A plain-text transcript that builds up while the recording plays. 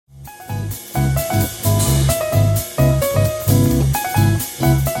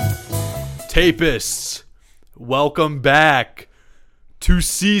Tapists, welcome back to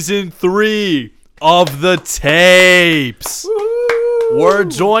season 3 of the Tapes. Woo-hoo! We're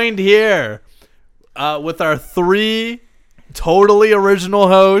joined here with our 3 totally original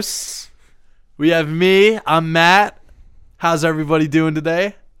hosts. We have me, I'm Matt. How's everybody doing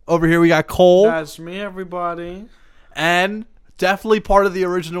today? Over here we got Cole. That's me, everybody. And definitely part of the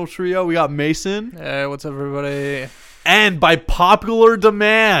original trio, we got Mason. Hey, what's up, everybody? And by popular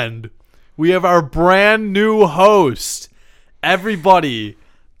demand, we have our brand new host. Everybody,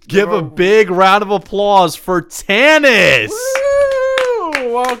 give a big round of applause for Tanis.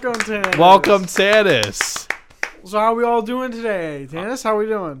 Woo! Welcome, Tanis. Welcome, Tanis. So how are we all doing today? Tanis, how are we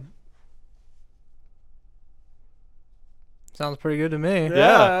doing? Sounds pretty good to me.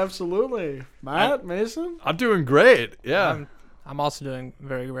 Yeah, absolutely. Matt, Mason? I'm doing great. Yeah. I'm also doing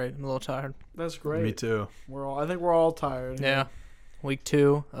very great. I'm a little tired. That's great. Me too. I think we're all tired. Yeah. Week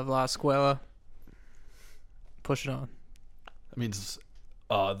 2 of La Escuela. Push it on. That means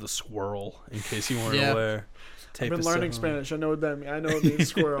the squirrel, in case you weren't Yeah. aware. I've been learning Spanish. I know what that means. I know it means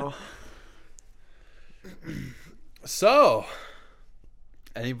squirrel. So,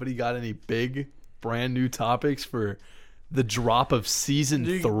 anybody got any big, brand new topics for the drop of season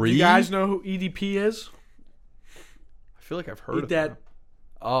 3? Do you guys know who EDP is? I feel like I've heard Eat of that. that.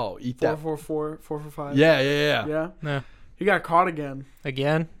 Oh, eat that. 444 Yeah. Yeah. He got caught again.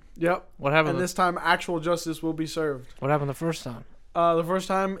 Again? Yep. What happened? And this time, actual justice will be served. What happened the first time? The first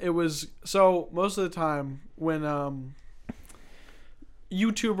time it was most of the time when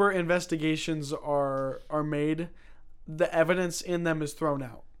YouTuber investigations are made, the evidence in them is thrown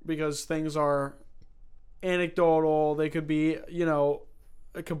out because things are anecdotal. They could be,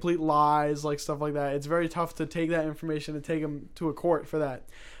 complete lies, like stuff like that. It's very tough to take that information and take them to a court for that.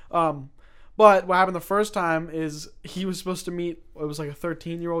 But what happened the first time is he was supposed to meet, it was like a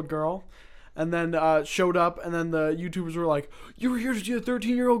 13-year-old girl, and then showed up, and then the YouTubers were like, "You were here to see a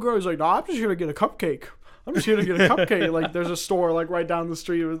 13-year-old girl?" He's like, "No, I'm just here to get a cupcake. I'm just here to get a cupcake." Like, there's a store like right down the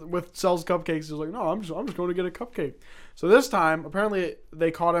street with sells cupcakes. He's like, "No, I'm just going to get a cupcake." So this time, apparently,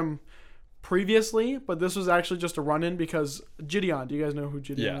 they caught him previously, but this was actually just a run-in because Gideon. Do you guys know who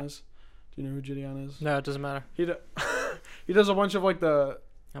Gideon is? Do you know who Gideon is? No, it doesn't matter. He does a bunch of like the.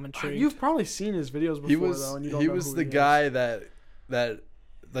 I'm intrigued. You've probably seen his videos before, though, and you don't know who he is. He was the guy that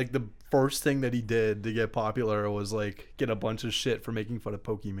like the first thing that he did to get popular was like get a bunch of shit for making fun of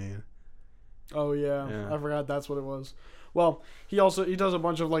Pokemon. Oh yeah. I forgot that's what it was. Well, he does a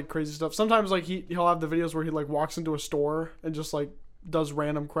bunch of like crazy stuff. Sometimes like he'll have the videos where he like walks into a store and just like does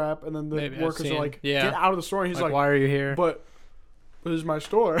random crap, and then the workers are like, "Get out of the store," and he's like, "Why are you here?" But this is my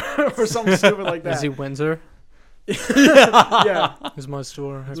store, or something stupid like that. Is he Windsor? Yeah. It's my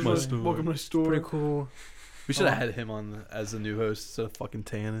store. Welcome to my store. Pretty cool. We should have had him on as the new host instead of fucking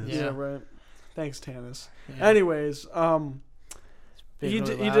Tanis. Yeah, right. Thanks, Tanis. Yeah. Anyways, he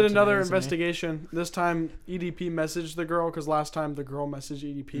did another investigation. This time, EDP messaged the girl because last time the girl messaged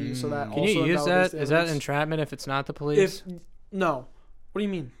EDP. So that can you use that? Is that entrapment if it's not the police? No. What do you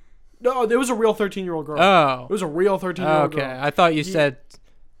mean? No, it was a real 13-year-old girl. Oh, it was a real 13-year-old girl. Okay, I thought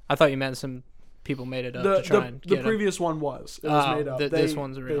you meant some people made it up to try and get the previous one was. It was made up. This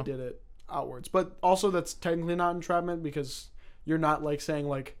one's real. They did it outwards. But also that's technically not entrapment because you're not like saying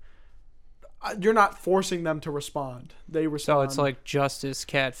like you're not forcing them to respond. They respond. So it's like justice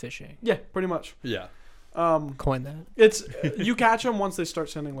catfishing. Yeah, pretty much. Yeah. Coin that. It's you catch them once they start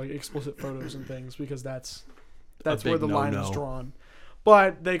sending like explicit photos and things because that's where the line is drawn.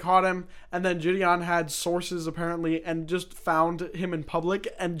 But they caught him, and then Gideon had sources apparently, and just found him in public.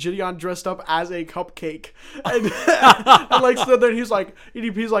 And Gideon dressed up as a cupcake, and like stood there. And he's like,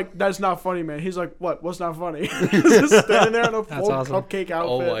 EDP's like, "That's not funny, man." He's like, "What? What's not funny?" He's just standing there in a full cupcake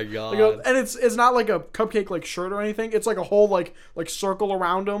outfit. Oh my god! And it's not like a cupcake like shirt or anything. It's like a whole like circle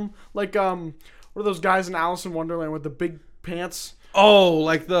around him. Like what are those guys in Alice in Wonderland with the big pants? Oh,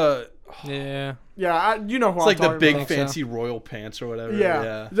 like the. Yeah. Yeah, you know who it's I'm like talking the big about. fancy royal pants or whatever.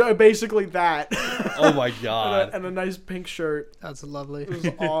 Yeah. Basically that. Oh my god. and a nice pink shirt. That's lovely. It was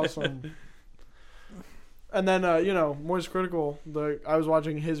awesome. And then, Moist Critical, I was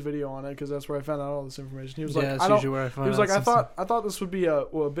watching his video on it because that's where I found out all this information. He was like, that's usually where I find out. He was like, I thought this would be a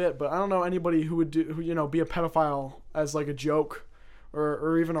bit, but I don't know anybody who would be a pedophile as like a joke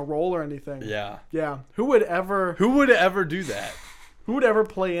or even a role or anything. Yeah. Yeah. Who would ever do that? Who would ever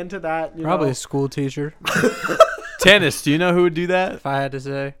play into that? Probably a school teacher. Tanis, do you know who would do that? If I had to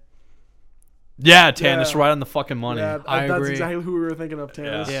say. Yeah, Tanis, right on the fucking money. Yeah, I that's agree. exactly who we were thinking of,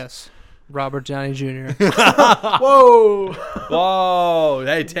 Tanis. Yeah. Yes. Robert Downey Jr. Whoa! Whoa.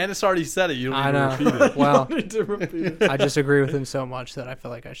 Hey, Tanis already said it. You don't I need know. to repeat it. Well, I need to repeat it. I just agree with him so much that I feel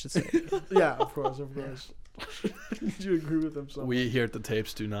like I should say it. Yeah, of course. You agree with him so much. We here at the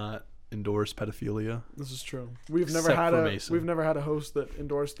Tapes do not endorse pedophilia. This is true. We've never Except had for a Mason. we've never had a host that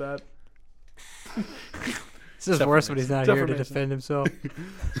endorsed that. It's just worse when he's not Except here for to Mason. defend himself.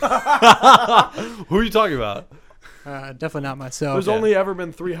 Who are you talking about? Definitely not myself. There's only ever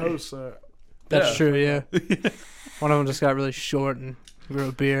been 3 hosts. That's Yeah. true, yeah. One of them just got really short and grew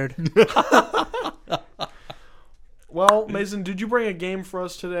a beard. Well, Mason, did you bring a game for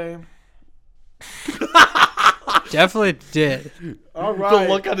us today? Definitely did. All right.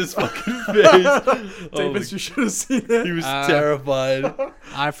 The look on his fucking face. Davis, you should have seen it. He was terrified.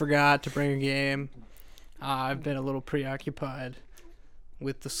 I forgot to bring a game. I've been a little preoccupied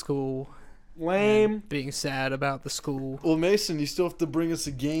with the school. Lame. And being sad about the school. Well, Mason, you still have to bring us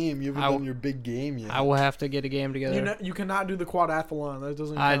a game. You haven't I- done your big game yet. I will have to get a game together. You cannot do the quadathlon. That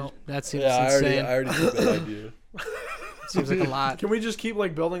doesn't count. That seems yeah, insane. I already took that idea. Seems like a lot. Can we just keep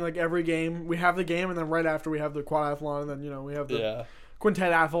building every game? We have the game, and then right after we have the quadathlon, and then we have the Yeah.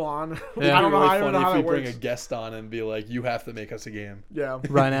 quintettathlon. Yeah. I don't know It'd be how, I don't really know how funny that if we bring works. a guest on and be like, you have to make us a game. Yeah,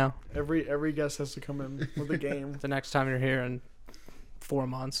 Right now. every guest has to come in with a game. The next time you're here in 4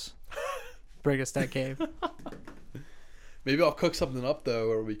 months, bring us that game. Maybe I'll cook something up, though,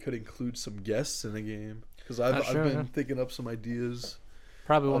 where we could include some guests in a game. Because I've Sure, been yeah. thinking up some ideas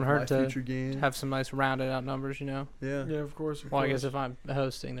Probably of won't my hurt to future game. have some nice rounded out numbers, Yeah. Yeah, of course. Well, I guess if I'm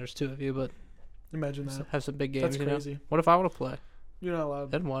hosting, there's 2 of you, but Imagine that. have some big games, That's you know? crazy. What if I want to play? You're not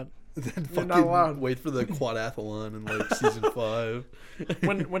allowed. Then what? Then You're fucking not allowed. wait for the quadathlon in season 5.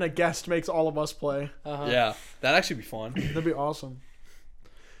 when a guest makes all of us play, Yeah, that'd actually be fun. that'd be awesome.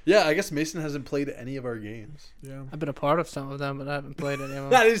 Yeah, I guess Mason hasn't played any of our games. Yeah. I've been a part of some of them, but I haven't played any of them.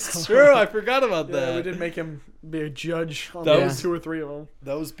 That is true. I forgot about Yeah, that. we did make him be a judge on That those was- 2 or 3 of them.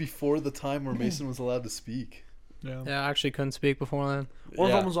 That was before the time where Mason was allowed to speak. Yeah. Yeah, I actually couldn't speak before then. One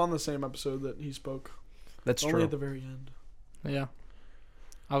of Yeah, them was on the same episode that he spoke. that's Only true. at the very end. Yeah.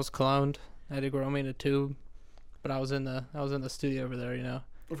 I was cloned. They had to grow me in a tube, but I was in the studio over there, you know.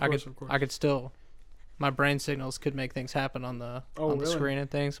 Of I course, could of course. I could still my brain signals could make things happen on the on the really? screen and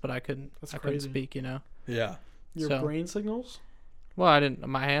things, but I couldn't That's couldn't crazy. speak, you know. Yeah. Your so- brain signals? Well, I didn't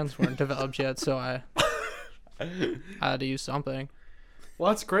my hands weren't developed yet, so I had to use something.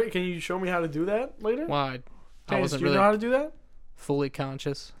 Well, that's great. Can you show me how to do that later? Well, I Tanis, wasn't do you really know how to do that? fully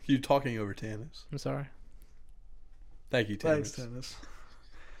conscious. You talking over Tanis. I'm sorry. Thank you, Tanis. Thanks, Tanis.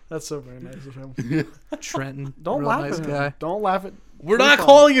 That's so very nice of him. Trenton. Don't real laugh nice at him. guy. Don't laugh at. We're Pretty not fun.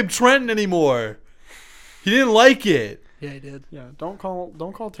 calling him Trenton anymore. He didn't like it. Yeah, he did. Yeah, don't call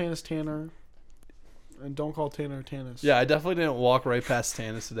Tanis Tanner, and don't call Tanner Tanis. Yeah, I definitely didn't walk right past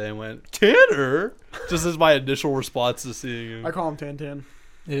Tanis today and went, Tanner? Just as my initial response to seeing him. I call him Tan.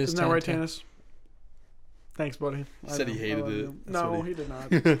 It is Isn't that right, Trenton. Tanis? Thanks, buddy. I Said he know, I hated love it. you. That's No, what he did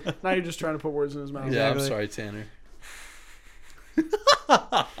not. Now you're just trying to put words in his mouth. Yeah, I'm Exactly. sorry, Tanner.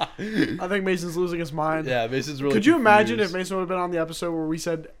 I think Mason's losing his mind. Yeah, Mason's really Could you imagine if confused. Mason would have been on the episode where we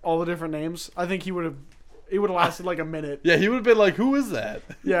said all the different names? I think he would have. It would have lasted like a minute. Yeah, he would have been like, who is that?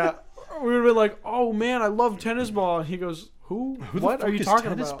 Yeah, we would have been like, "Oh man, I love tennis ball." And he goes, "Who? Who the What fuck are you is talking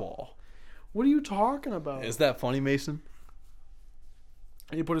tennis about? ball? What are you talking about?" Is that funny, Mason?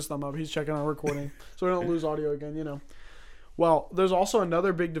 And he put his thumb up. He's checking our recording, so we don't lose audio again. You know. Well, there's also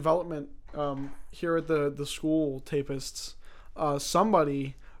another big development here at the school tapists.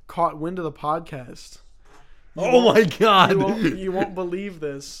 Somebody caught wind of the podcast. Oh my god. You won't believe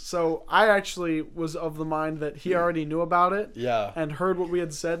this. So I actually was of the mind that he already knew about it Yeah. and heard what we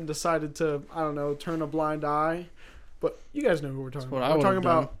had said and decided to, I don't know, turn a blind eye. But you guys know who we're talking what about. I We're talking would've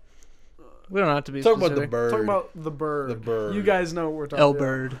done. about We don't have to be Talk about the specific. bird. talking about the bird. The bird. You guys know what we're talking L about.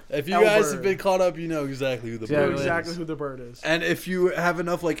 Bird. If you L guys Bird. have been caught up, you know exactly who the You know bird exactly is. who the bird is. And if you have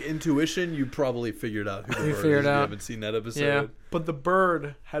enough intuition, you probably figured out who the We bird figured is. If you out. haven't seen that episode. Yeah. But the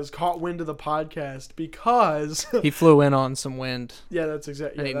bird has caught wind of the podcast because He flew in on some wind yeah, that's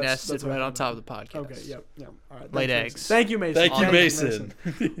exactly. and Yeah, he that's nested what right I on thought. top of the podcast. Okay, yep. All right. Laid thanks, eggs. Mason. Thank you, Mason.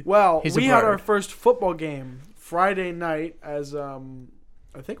 Thank you, Mason. Well, He's a we had bird. our first football game Friday night, as I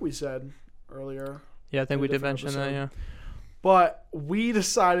think we said earlier. Yeah, I think In a we did different mention that, episode. yeah. But we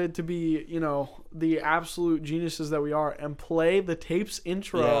decided to be, the absolute geniuses that we are and play the tapes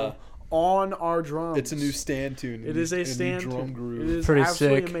intro Yeah. on our drums. It's a new stand tune. It is a stand new drum tune. groove. It is Pretty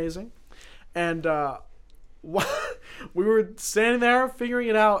absolutely sick. amazing. And we were standing there figuring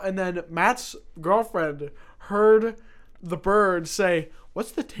it out, and then Matt's girlfriend heard the bird say,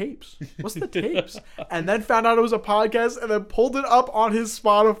 what's the tapes? What's the tapes? And then found out it was a podcast and then pulled it up on his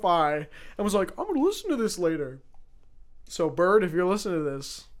Spotify and was like, I'm going to listen to this later. So, Bird, if you're listening to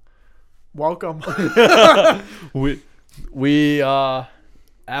this, welcome. We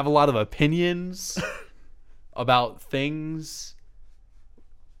have a lot of opinions about things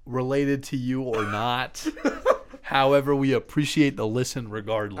related to you or not. However, we appreciate the listen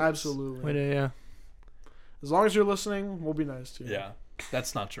regardless. Absolutely. Yeah. As long as you're listening, we'll be nice to you. Yeah,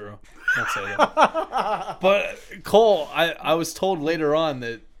 that's not true. Don't say that. But Cole, I was told later on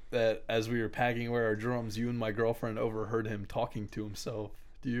that as we were packing away our drums, you and my girlfriend overheard him talking to himself.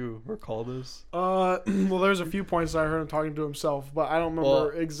 Do you recall this? Well, there's a few points I heard him talking to himself, but I don't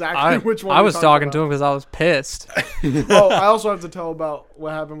remember exactly which one. I was talking to him because I was pissed. Oh, I also have to tell about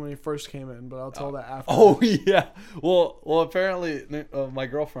what happened when he first came in, but I'll tell that after. Oh yeah. Well, apparently my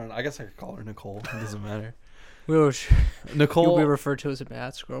girlfriend. I guess I could call her Nicole. It doesn't matter. Nicole You'll be referred to as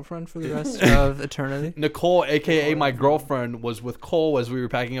Matt's girlfriend for the rest of eternity. Nicole, aka my girlfriend, was with Cole as we were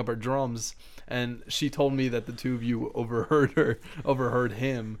packing up our drums, and she told me that the two of you overheard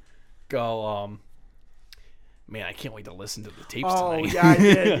him go, man, I can't wait to listen to the tapes tonight. Oh, yeah, I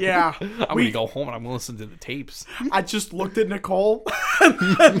did, yeah. I'm going to go home and I'm going to listen to the tapes. I just looked at Nicole and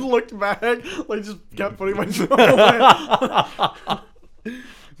then looked back, like just kept putting my drum away.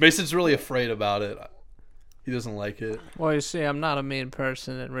 Mason's really afraid about it. He doesn't like it. Well, you see, I'm not a mean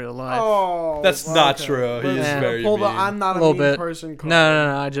person in real life. Oh, that's not okay. true. He is very Hold mean. on, I'm not a little mean bit. person. Carl.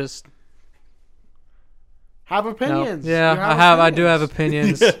 No. I just have opinions. No. Yeah, I do have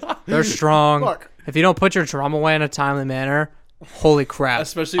opinions. They're strong. Look, if you don't put your drum away in a timely manner, holy crap!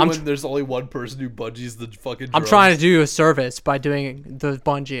 Especially when there's only one person who bungees the fucking drums. I'm trying to do you a service by doing the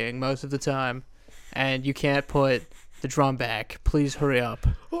bungeeing most of the time, and you can't put the drum back. Please hurry up.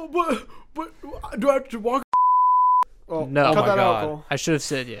 Oh, but do I have to walk? Oh, No. cut Oh my that out, God. Cole. I should have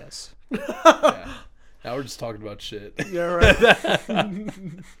said yes. Yeah. Now we're just talking about shit. Yeah, right.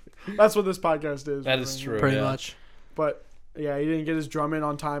 That's what this podcast is. That is true. Pretty yeah. much. But yeah, he didn't get his drum in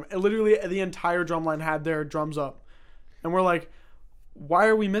on time. And literally, the entire drum line had their drums up, and we're like, "Why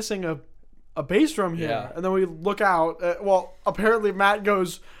are we missing a bass drum here?" Yeah. And then we look out. Well, apparently Matt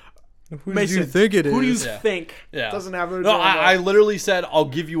goes, Who Mason, do you think it is? Who do you Yeah. think Yeah. doesn't have their No, drum I up? literally said I'll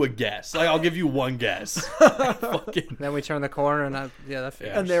give you a guess. Like I'll give you one guess. Fucking Then we turn the corner, and that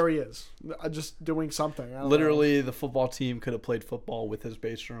figures. And there he is, just doing something. I don't literally, the football team could have played football with his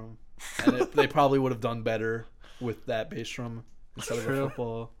bass drum, and they probably would have done better with that bass drum instead of a True.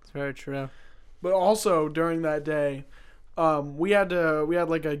 football. It's very true. But also during that day, we had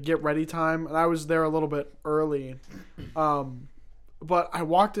like a get ready time, and I was there a little bit early. But I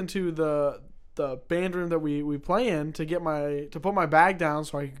walked into the band room that we play in to put my bag down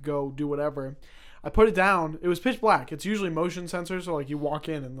so I could go do whatever. I put it down. It was pitch black. It's usually motion sensor, so like you walk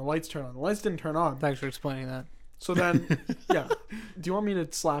in and the lights turn on. The lights didn't turn on. Thanks for explaining that. So then, yeah. Do you want me to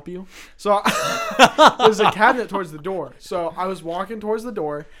slap you? So there's a cabinet towards the door. So I was walking towards the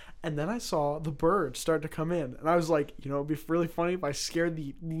door, and then I saw the bird start to come in. And I was like, it'd be really funny if I scared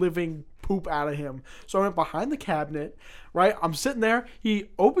the living poop out of him. So I went behind the cabinet, right? I'm sitting there. He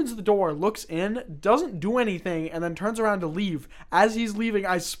opens the door, looks in, doesn't do anything, and then turns around to leave. As he's leaving,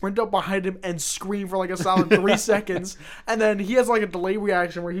 I sprint up behind him and scream for like a solid 3 seconds. And then he has like a delay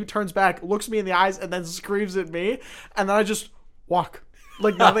reaction where he turns back, looks me in the eyes, and then screams at me. And then I just walk.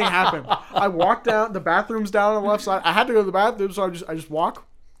 Like nothing happened. I walked down. The bathroom's down on the left side. I had to go to the bathroom, so I just walk.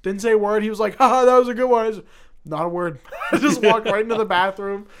 Didn't say a word. He was like, haha, that was a good one. I just, not a word. I just walked right into the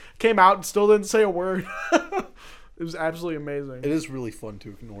bathroom, came out, and still didn't say a word. It was absolutely amazing. It is really fun to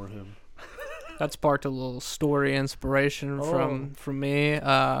ignore him. That sparked a little story inspiration from me.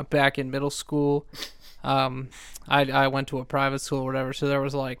 Back in middle school, I went to a private school or whatever, so there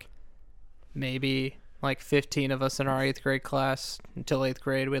was maybe 15 of us in our 8th grade class until 8th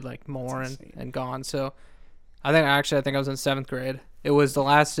grade. We had more and gone. So I think I was in 7th grade. It was the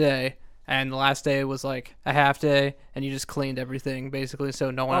last day, and the last day was a half day, and you just cleaned everything basically,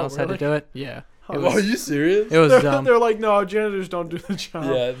 so no one else had to do it. Yeah. Are you serious? It was dumb. They're like, no, janitors don't do the job.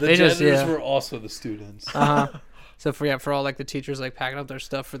 Yeah, the janitors were also the students. So for all the teachers packing up their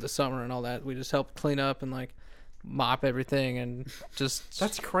stuff for the summer and all that, we just helped clean up and mop everything and just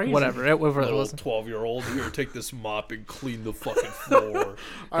That's crazy. whatever. It Little wasn't. 12-year-old here, take this mop and clean the fucking floor.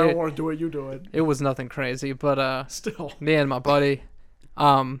 I don't want to do it. You do it. It was nothing crazy, but Still. me and my buddy,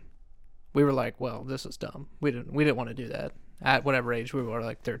 we were like, well, this is dumb. We didn't want to do that at whatever age we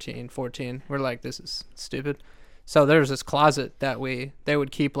were, 13, 14. We're like, this is stupid. So there's this closet that they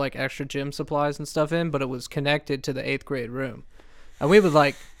would keep extra gym supplies and stuff in, but it was connected to the 8th grade room, and we would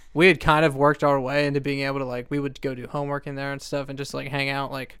we had kind of worked our way into being able to like we would go do homework in there and stuff and just like hang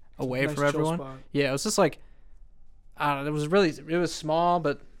out like away Nice from chill everyone. spot. Yeah, it was just like I don't know. It was small,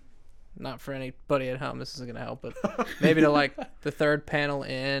 but not for anybody at home. This isn't gonna help, but maybe to like the third panel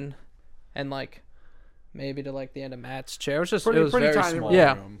in, and like maybe to like the end of Matt's chair. It was just Pretty- it was pretty very tiny small. room.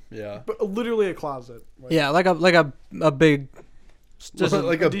 Yeah, Yeah. But literally a closet. Like, yeah, like a big. Just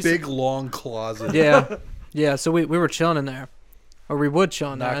Like a decent- big long closet. yeah, yeah. So we were chilling in there, or we would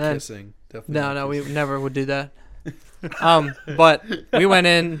chill in there. Not And then, kissing. Definitely. no, not no, we kissing. never would do that. But we went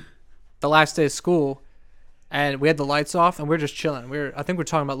in the last day of school, and we had the lights off, and we were just chilling. I think we were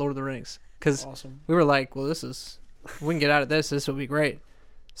talking about Lord of the Rings, because Awesome. we were like, well, if we can get out of this would be great.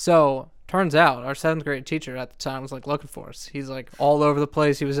 So turns out our 7th grade teacher at the time was like looking for us. He's like all over the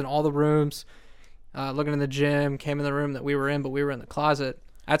place. He was in all the rooms, looking in the gym, came in the room that we were in, but we were in the closet.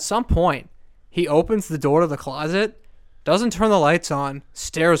 At some point, he opens the door to the closet, doesn't turn the lights on,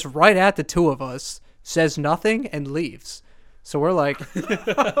 stares right at the two of us, says nothing, and leaves. So we're like,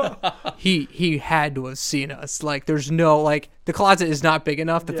 he had to have seen us. Like, there's no, like, the closet is not big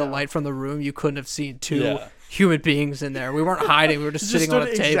enough that the Yeah. light from the room, you couldn't have seen two Yeah. human beings in there. We weren't hiding. We were just Just sitting on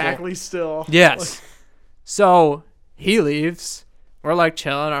stood a table. exactly still. Yes. So he leaves. We're like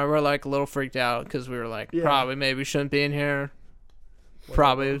chilling. Or we're like a little freaked out because we were like, Yeah. probably maybe we shouldn't be in here.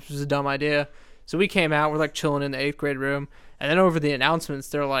 Probably it was a dumb idea. So we came out. We're like chilling in the 8th grade room. And then over the announcements,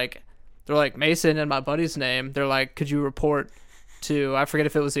 they're like Mason and my buddy's name. They're like, could you report to, I forget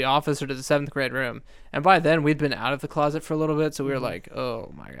if it was the office or to the 7th grade room. And by then we'd been out of the closet for a little bit. So we were like,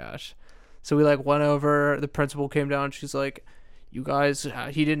 oh my gosh. So we like went over, the principal came down. She's like, you guys,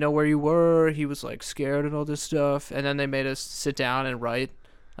 he didn't know where you were. He was like scared and all this stuff. And then they made us sit down and write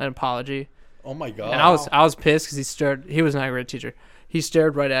an apology. Oh my god. And I was pissed because he was not a great teacher. He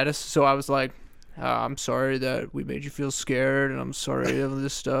stared right at us. So I was like, I'm sorry that we made you feel scared, and I'm sorry of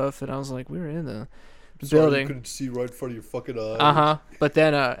this stuff. And I was like, we were in the building. You couldn't see right in front of your fucking eyes. Uh-huh. But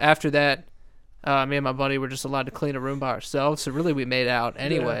then after that, me and my buddy were just allowed to clean a room by ourselves. So really we made out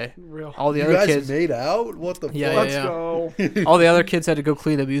anyway. Yeah, real. All the You other guys kids, made out? What the Yeah, fuck? Let's go. all the other kids had to go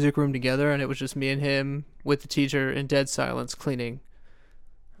clean the music room together, and it was just me and him with the teacher in dead silence cleaning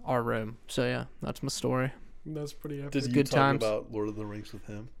our room. So yeah, that's my story. That's pretty epic. Did you Good talk times. about Lord of the Rings with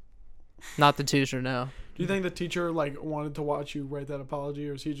him? Not the teacher, no. Do you think the teacher like wanted to watch you write that apology,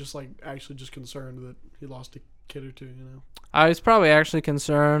 or is he just like actually just concerned that he lost a kid or two? You know. I was probably actually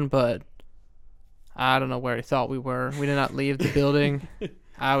concerned, but I don't know where he thought we were. We did not leave the building.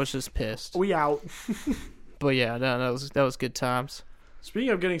 I was just pissed. We out. But yeah, no, that was good times. Speaking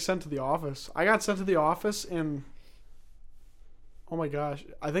of getting sent to the office, I got sent to the office in. Oh my gosh,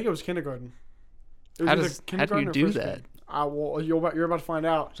 I think it was kindergarten. It was How either do kindergarten you or do first that? grade. You're about to find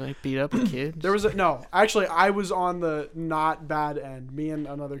out. So like beat up a kid? There was actually I was on the not bad end. Me and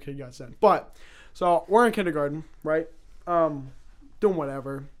another kid got sent. But so we're in kindergarten, right? Doing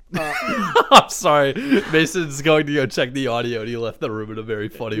whatever. I'm sorry. Mason's going to go check the audio, and he left the room in a very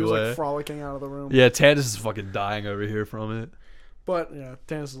funny He was way. like frolicking out of the room. Yeah, Tanis is fucking dying over here from it. But yeah,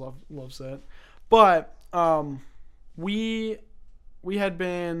 Tanis loves that. But we had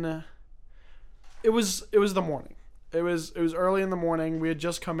been. It was the morning. It was early in the morning. We had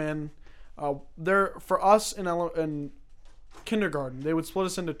just come in. There for us in kindergarten, they would split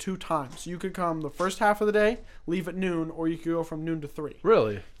us into 2 times. You could come the first half of the day, leave at noon, or you could go from noon to 3.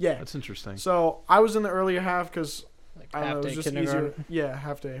 Really? Yeah. That's interesting. So I was in the earlier half because Like I don't know, it was half-day just kindergarten? easier. Yeah,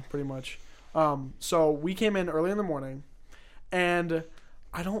 half day, pretty much. So we came in early in the morning, and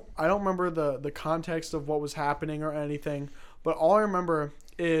I don't remember the context of what was happening or anything, but all I remember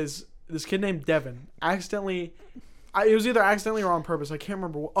is this kid named Devin accidentally. It was either accidentally or on purpose. I can't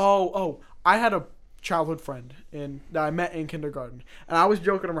remember. I had a childhood friend that I met in kindergarten, and I was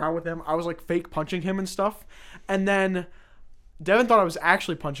joking around with him. I was like fake punching him and stuff, and then Devin thought I was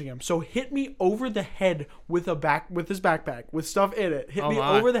actually punching him, so hit me over the head with his backpack with stuff in it. Hit Oh me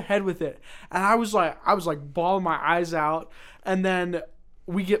my. over the head with it, and I was like bawling my eyes out, and then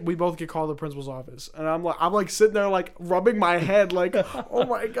we both get called to the principal's office, and I'm like sitting there like rubbing my head like, oh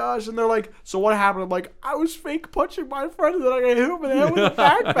my gosh, and they're like, so what happened? I'm like, I was fake punching my friend, and then I got hit him in the head with a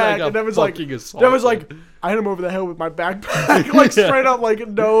backpack, and Devin's like, I hit him over the head with my backpack, like straight up, like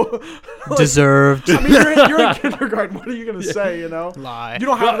no, like, Deserved. I mean, you're in kindergarten. What are you gonna say? You know, Lie. you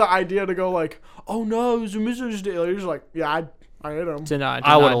don't have the idea to go like, oh no, it was a misunderstanding. You're just like, yeah, I hit him. Deny.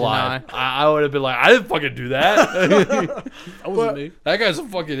 I would have lied. I would have been like, I didn't fucking do that. That wasn't But- me. That guy's a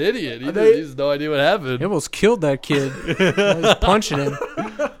fucking idiot. He They- has no idea what happened. He almost killed that kid. I was punching him.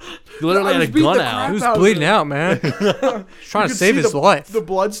 He literally I had a was beating gun the out. crap He was out of bleeding him. out, man. He's trying You to could save see his life. The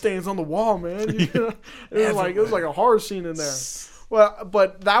blood stains on the wall, man. It was like a horror scene in there. Well,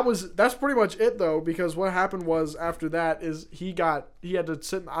 but that's pretty much it though, because what happened was after that is he had to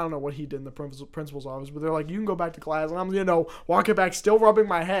sit. I don't know what he did in the principal's office, but they're like, you can go back to class, and I'm walking back, still rubbing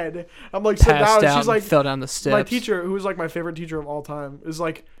my head. I'm like sitting down, and she's like, fell down the steps. My teacher, who was like my favorite teacher of all time, is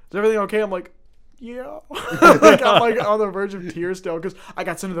like, is everything okay? I'm like, yeah. Like I'm like on the verge of tears still because I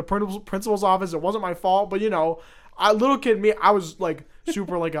got sent to the principal's office. It wasn't my fault, but little kid me, I was like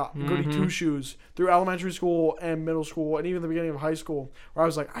super like a goody two shoes through elementary school and middle school and even the beginning of high school, where I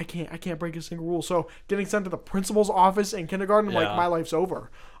was like, I can't break a single rule. So getting sent to the principal's office in kindergarten, I'm like, my life's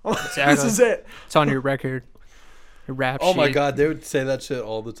over. Exactly. This is it. It's on your record. Your rap sheet. Oh my god, they would say that shit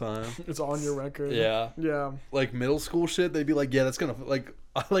all the time. It's on your record. Yeah. Yeah. Like middle school shit, they'd be like, yeah, that's gonna like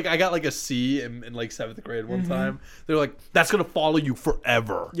I got like a C in like 7th grade one time. They're like, that's gonna follow you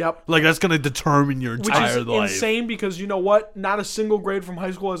forever. Yep. Like that's gonna determine your Which entire is life. insane because you know what? Not a single grade from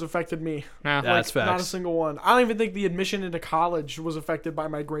high school has affected me. Nah. That's facts. Not a single one. I don't even think the admission into college was affected by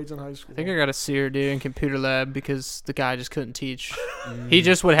my grades in high school. I think I got a C or D in computer lab because the guy just couldn't teach. He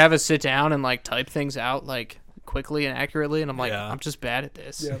just would have us sit down and like type things out like quickly and accurately, and I'm like, I'm just bad at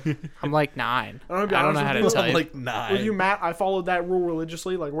this. Yeah. I'm like 9. I'm I don't know how to type. I'm like 9. With you, Matt, I followed that rule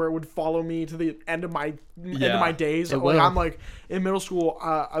religiously, like where it would follow me to the end of my days. It Like, will. I'm like in middle school,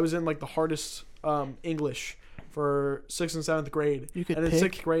 I was in like the hardest English for 6th and 7th grade. You could and in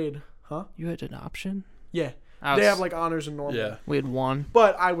pick? 6th grade, huh? You had an option? Yeah, I they was- have like honors and normal. Yeah. We had 1.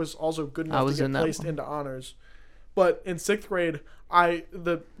 But I was also good enough was to in get that placed one. into honors. But in 6th grade,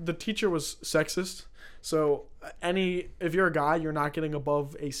 the teacher was sexist. So if you're a guy, you're not getting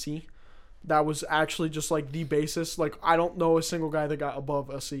above a C. That was actually just like the basis. Like I don't know a single guy that got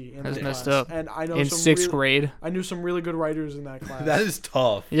above a C in That's that messed class. up. And I know In 6th grade? I knew some really good writers in that class. That is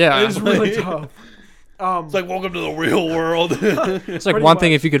tough. Yeah. It is really tough. It's like welcome to the real world. It's like pretty one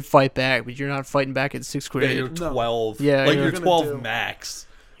thing much. if you could fight back, but you're not fighting back in 6th Yeah, grade. you're No. 12. Yeah, like you're you're gonna 12 do. max.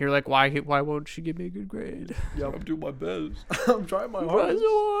 You're like, why won't she give me a good grade? Yep. I'm doing my best. I'm trying my Try hardest. so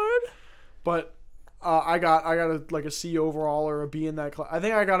hard. But I got a C overall or a B in that class. I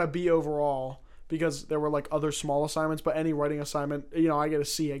think I got a B overall because there were like other small assignments. But any writing assignment, I get a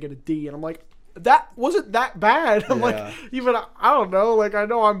C, I get a D, and I'm like, that wasn't that bad. I'm like, Yeah. even I don't know. Like I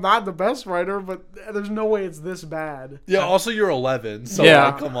know I'm not the best writer, but there's no way it's this bad. Yeah, also you're 11, so Yeah.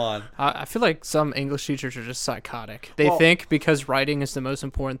 like, come on. I feel like some English teachers are just psychotic. They Well- think because writing is the most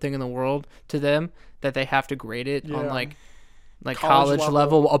important thing in the world to them that they have to grade it on Yeah. like College college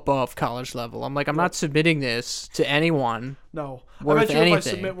level above college level. I'm like, I'm not submitting this to anyone. No, Worth I bet you if I anything.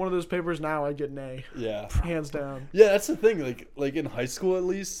 submit one of those papers now, I'd get an A, Yeah. hands down. Yeah, that's the thing. Like in high school, at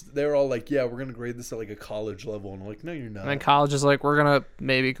least, they were all like, "Yeah, we're gonna grade this at like a college level," and I'm like, "No, you're not." And then college is like, we're gonna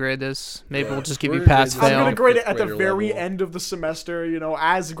maybe grade this. Maybe we'll just give We're you gonna pass grade this. I'm fail. gonna grade it at the Grader very level. end of the semester.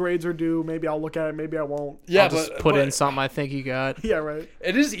 As grades are due, maybe I'll look at it, maybe I won't. yeah, I'll just put in something I think you got. Yeah, right.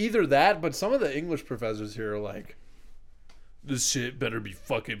 It is either that, but some of the English professors here are like, "This shit better be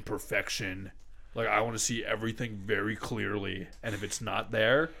fucking perfection. Like, I want to see everything very clearly, and if it's not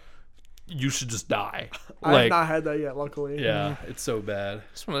there, you should just die." I've Like, not had that yet, luckily. yeah, it's so bad.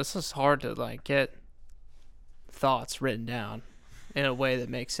 This is hard to like get thoughts written down in a way that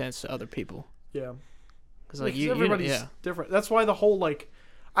makes sense to other people. Yeah. Because like Because you everybody's yeah. different. That's why the whole like,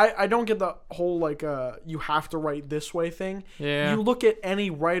 I don't get the whole like you have to write this way thing. Yeah. You look at any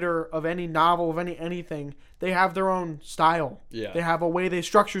writer of any novel of anything, they have their own style. Yeah. They have a way they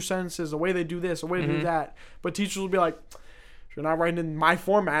structure sentences, a way they do this, a way they do that. But teachers will be like, if you're not writing in my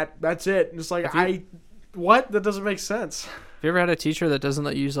format, that's it. And it's like what? That doesn't make sense. Have you ever had a teacher that doesn't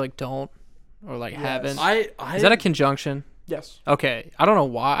let you use like don't or like haven't? I Is that a conjunction? Yes. Okay. I don't know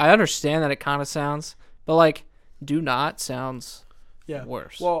why. I understand that it kind of sounds, but like do not sounds Yeah.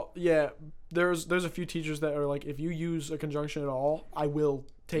 worse. Well, yeah. There's a few teachers that are like, if you use a conjunction at all, I will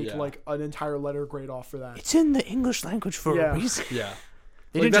take Yeah. like an entire letter grade off for that. it's in the English language for Yeah. a reason. yeah.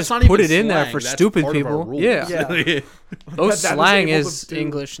 They Like, didn't that's just not put it even in there slang, for that's stupid part of our people. rules. Yeah. Yeah. Those That is slang able to is do.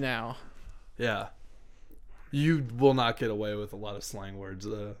 English now. Yeah. You will not get away with a lot of slang words,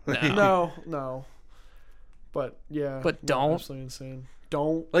 though. No. But yeah. But no, don't. Absolutely insane.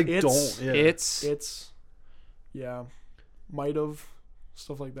 Don't. Like, It's, don't. Yeah. It's. Yeah. Might have.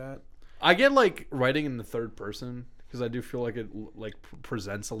 Stuff like that. I get, like, writing in the third person, because I do feel like it, like,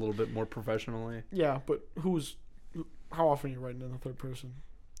 presents a little bit more professionally. Yeah, but how often are you writing in the third person?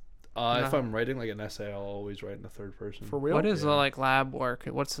 If I'm writing, like, an essay, I'll always write in the third person. For real? What is the like lab work?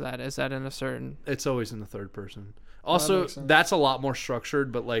 What's that? Is that in a certain? It's always in the third person. Also, makes sense. that's a lot more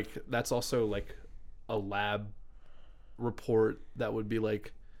structured, but, like, that's also, like, a lab report that would be,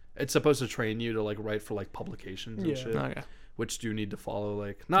 like, it's supposed to train you to, like, write for, like, publications and Yeah. shit. Okay. Which do need to follow,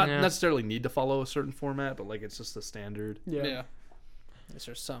 like, not Yeah. necessarily need to follow a certain format, but, like, it's just a standard. Yeah. Is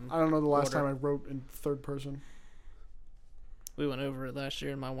there some? I don't know the last order? time I wrote in third person. We went over it last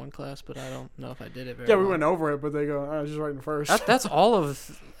year in my one class, but I don't know if I did it very Yeah, well. we went over it, but they go, I was just writing first. That's all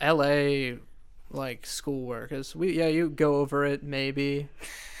of LA like schoolwork. Is you go over it maybe.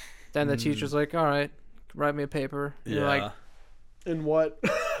 Then the teacher's like, all right, write me a paper. And You're like, In what?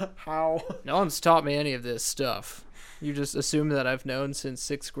 How? no one's taught me any of this stuff. You just assume that I've known since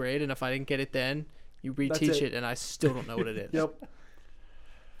 6th grade, and if I didn't get it then, you reteach it, and I still don't know what it is. Yep.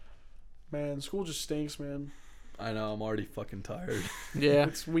 Man, school just stinks, man. I know. I'm already fucking tired. Yeah.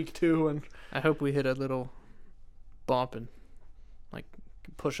 It's week 2, and I hope we hit a little bump and like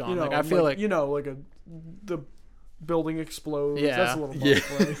push on. you know, like I feel like the building explodes. Yeah. That's a little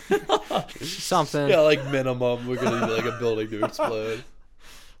bump, right? something. Yeah, like minimum, we're gonna need like a building to explode.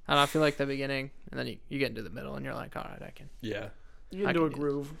 And I feel like the beginning, and then you get into the middle, and you're like, all right, I can. Yeah. You I get into a can do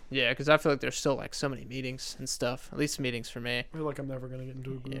groove. Yeah, because I feel like there's still like so many meetings and stuff. At least meetings for me. I feel like I'm never gonna get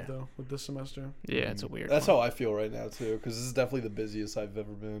into a groove Yeah. though with this semester. Yeah, it's a weird. That's one. how I feel right now too, because this is definitely the busiest I've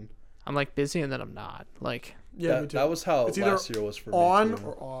ever been. I'm like busy, and then I'm not. Like, Yeah, me too. That was how It's either last year was for on me too.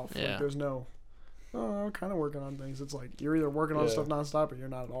 or off. Yeah. Like, there's no. Oh, I'm kind of working on things. It's like you're either working on Yeah. stuff nonstop or you're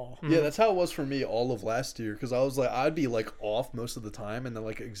not at all. Yeah, that's how it was for me all of last year, because I was like, I'd be like off most of the time, and then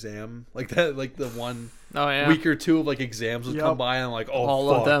like exam, like that, like the one oh yeah, week or two of like exams would Yep. come by, and I'm like, oh, all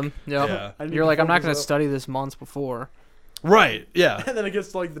fuck. of them. Yep. Yeah. I need You're to like, I'm not focus gonna up. study this months before. Right. Yeah. And then it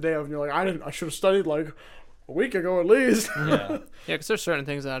gets to like the day of, and you're like, I should have studied like a week ago at least. Yeah. Yeah, because there's certain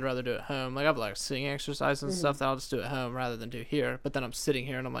things that I'd rather do at home. Like I have like singing exercises and stuff that I'll just do at home rather than do here. But then I'm sitting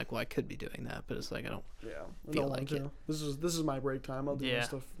here and I'm like, well, I could be doing that, but it's like I don't. Yeah, I Feel don't want like to. it. This is my break time. I'll do Yeah. this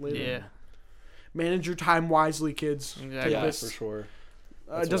stuff later. Yeah, Manage your time wisely, kids. exactly. Yeah, this. for sure. It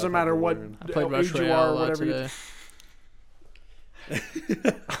That's doesn't what I've matter had to what learn. I played Rush age you are Royale or a lot whatever. today.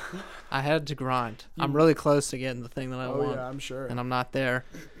 I had to grind. I'm really close to getting the thing that I Oh want, yeah, I'm sure. and I'm not there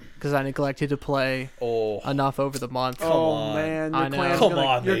because I neglected to play Oh. enough over the month. Come oh on. man, I your know. clan's Come gonna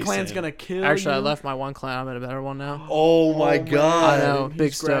on, your Mason. clan's gonna kill Actually, you. I left my one clan. I'm in a better one now. Oh my man. god. I know. He's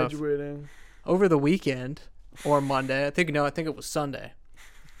big stuff. graduating. Over the weekend or Monday, I think it was Sunday.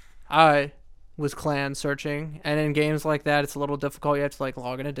 I was clan searching, and in games like that, it's a little difficult. You have to like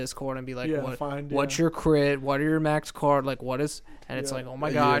log into Discord and be like, Yeah, what's your crit? What are your max card? Like, what is? And it's Yeah. like, oh my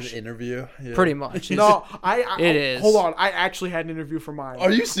You had an gosh, interview. Yeah. pretty much. It's- No, I It is. Hold on, I actually had an interview for mine.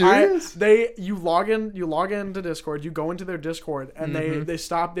 Are you serious? You log into Discord, you go into their Discord, and they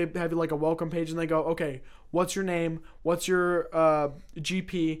stop. They have like a welcome page, and they go, okay, what's your name? What's your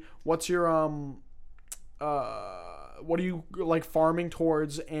GP? What's your what are you like farming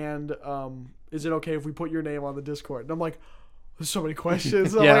towards? And is it okay if we put your name on the Discord? And I'm like, there's so many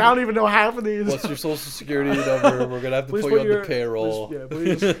questions. I'm Yeah. like, I don't even know half of these. What's your social security number? We're gonna have to Please put you on your- the payroll.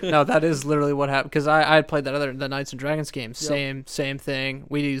 Please. No, that is literally what happened. Because I had played the Knights and Dragons game. Same thing.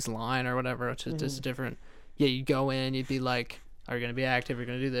 We use line or whatever, which is just different. Yeah, you go in, you'd be like, are you gonna be active? You're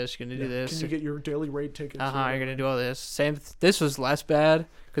gonna do this. You're gonna do this. Can you get your daily raid tickets? or You're whatever? gonna do all this. This was less bad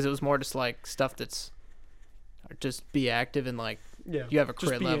because it was more just like stuff that's just be active and like Yeah, you have a just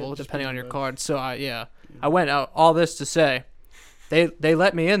crit be in, level just depending be on in your the- card. So I went out all this to say they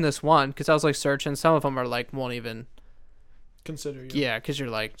let me in this one because I was like searching. Some of them are like won't even Consider you. because you're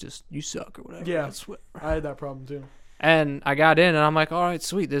like just you suck or whatever. Yeah. I swear. I had that problem too. And I got in and I'm like, all right,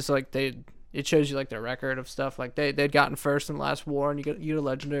 sweet. This like it shows you like their record of stuff. Like they'd gotten first in the last war and you get a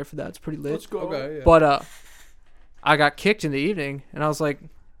legendary for that. It's pretty lit. Let's go. Okay. Yeah. But I got kicked in the evening, and I was like,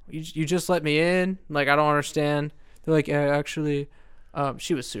 "You just let me in? Like I don't understand." They're like, "Actually,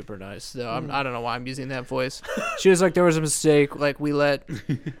 she was super nice though. I don't know why I'm using that voice. She was like, there was a mistake. Like we let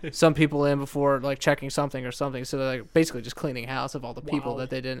some people in before like checking something or something. So they're like basically just cleaning house of all the people Wow. that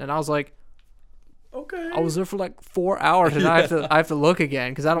they didn't." And I was like, Okay. "I was there for like 4 hours, and I have to look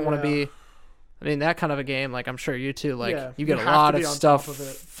again because I don't want to Yeah. be." I mean, that kind of a game, like I'm sure you too. Like Yeah, you get you a have to lot be of on stuff top of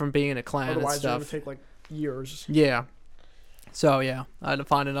it. from being in a clan and Otherwise, it's gonna stuff. take like years. Yeah. So yeah, I had to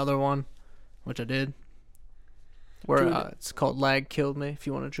find another one, which I did. Where Dude. it's called Lag Killed Me. If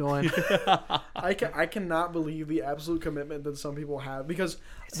you want to join, I cannot believe the absolute commitment that some people have because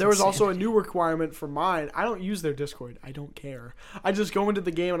It's there was also a insanity. new requirement for mine. I don't use their Discord. I don't care. I just go into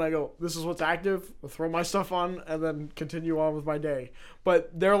the game and I go, this is what's active. I'll throw my stuff on and then continue on with my day. But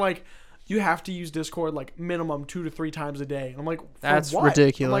they're like, you have to use Discord like minimum 2 to 3 times a day. And I'm like, for That's what?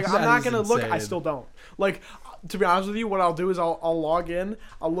 ridiculous. I'm like, I'm That not is gonna look. I insane. still don't. Like, to be honest with you, what I'll do is I'll log in.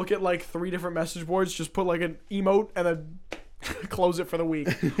 I'll look at like 3 different message boards. Just put like an emote and then close it for the week.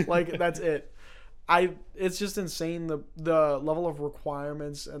 Like that's it. It's just insane the level of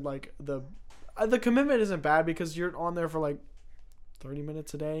requirements and like the commitment isn't bad because you're on there for like 30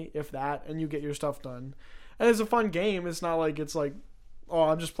 minutes a day, if that, and you get your stuff done. And it's a fun game. It's not like it's like oh,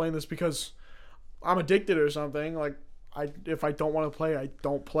 I'm just playing this because I'm addicted or something. Like, if I don't want to play, I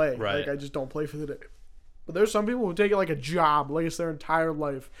don't play. Right. Like, I just don't play for the day. But there's some people who take it like a job, like it's their entire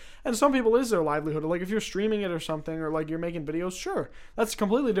life. And some people is their livelihood. Like, if you're streaming it or something, or like you're making videos, sure, that's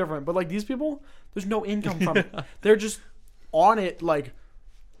completely different. But like these people, there's no income from it. They're just on it like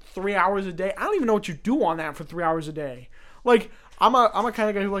 3 hours a day. I don't even know what you do on that for 3 hours a day. Like, I'm a kind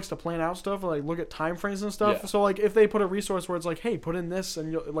of guy who likes to plan out stuff and like look at time frames and stuff. Yeah. So like if they put a resource where it's like, hey, put in this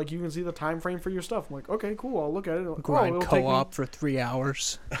and you can see the time frame for your stuff. I'm like, okay, cool, I'll look at it. Like, Grind it'll take co-op for 3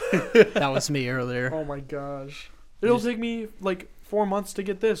 hours. That was me earlier. Oh my gosh. It'll take me like 4 months to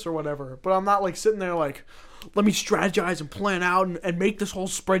get this or whatever. But I'm not like sitting there like, let me strategize and plan out and make this whole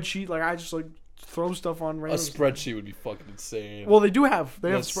spreadsheet. Like, I just like throw stuff on A random. spreadsheet would be fucking insane. Well, they do have. They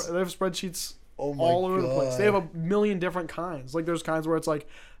have Yes. spreadsheets Oh my all over the place. God. They have a million different kinds. Like, there's kinds where it's like,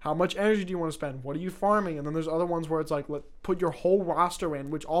 how much energy do you want to spend? What are you farming? And then there's other ones where it's like, put your whole roster in,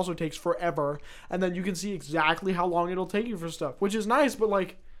 which also takes forever. And then you can see exactly how long it'll take you for stuff, which is nice. But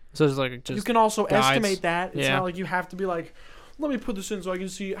like, So it's like just you can also guides. estimate that. It's Yeah. not like you have to be like, let me put this in so I can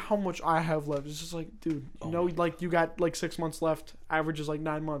see how much I have left. It's just like, dude, like you got like 6 months left. Average is like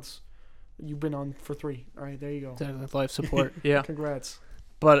 9 months. You've been on for 3. All right, there you go. life support. Yeah. Congrats.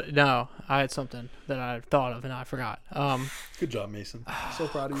 But no, I had something that I thought of and I forgot. Good job, Mason. So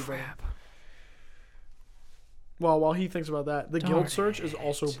proud of you, brother. Well, while he thinks about that, the guild search is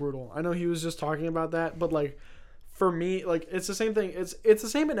also brutal. I know he was just talking about that, but like for me, like it's the same thing. It's the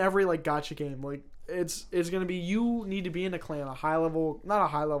same in every like gacha game. Like it's gonna be, you need to be in a clan, a high level, not a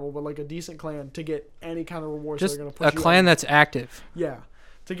high level, but like a decent clan to get any kind of rewards. Just that are gonna push a you clan on. that's active. Yeah,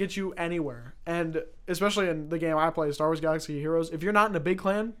 to get you anywhere. And especially in the game I play, Star Wars Galaxy of Heroes, if you're not in a big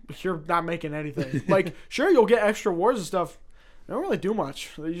clan, you're not making anything. Like, sure, you'll get extra rewards and stuff. They don't really do much.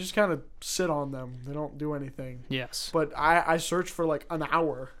 They just kind of sit on them. They don't do anything. Yes. But I searched for like an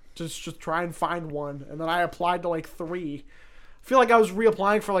hour just to try and find one, and then I applied to like 3. I feel like I was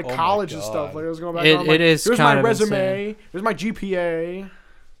reapplying for like my college and God. stuff. Like I was going back. It- on, like, it is here's kind my of resume. insane. Here's my GPA.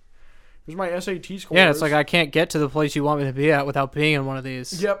 Here's my SAT scores. Yeah, it's like I can't get to the place you want me to be at without being in one of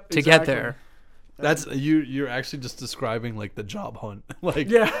these. Yep, To exactly. get there. That's you're actually just describing like the job hunt. Like,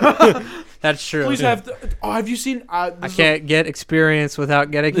 Yeah. That's true. Please have. Have you seen? I can't get experience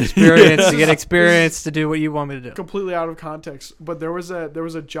without getting experience to get experience to do what you want me to do. Completely out of context, but there was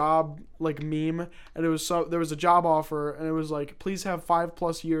a job like meme, and there was a job offer, and it was like, please have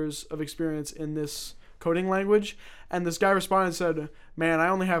 5+ years of experience in this coding language, and this guy responded and said, man, I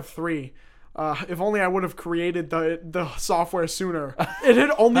only have 3. If only I would have created the software sooner. It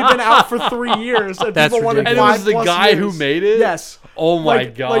had only been out for 3 years, and That's people wanted ridiculous. and it was the 5+ guy who years. made it. Yes. Oh my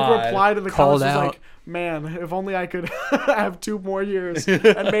Like God. reply to the Called comments was out. like, man, if only I could have 2 more years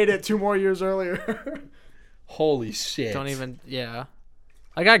and made it 2 more years earlier. Holy shit. Don't even, yeah.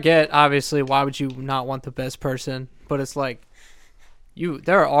 Like, I get, obviously, why would you not want the best person? But it's like,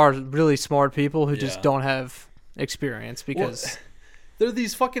 there are really smart people who just Yeah. don't have experience because... They're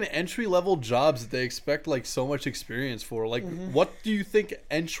these fucking entry level jobs that they expect like so much experience for. Like, what do you think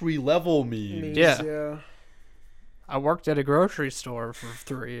entry level means? Yeah. I worked at a grocery store for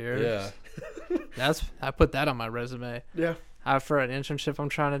 3 years. Yeah. I put that on my resume. Yeah. For an internship I'm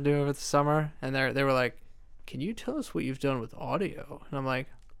trying to do over the summer, and they were like, "Can you tell us what you've done with audio?" And I'm like,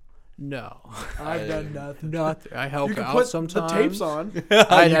 "No, I've done nothing. nothing. I help You can out put sometimes." the tapes on.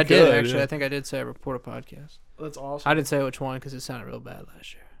 I You did could, actually. yeah. I think I did say I report a podcast. That's awesome. I didn't say which one because it sounded real bad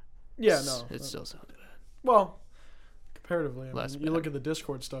last year. Yeah, no. It still sounded bad. Well, comparatively, I Less mean, you bad. look at the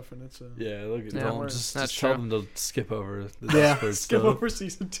Discord stuff, and it's a Yeah, look at Yeah, don't worse. just That's tell true. them to skip over the Yeah. Discord skip stuff. over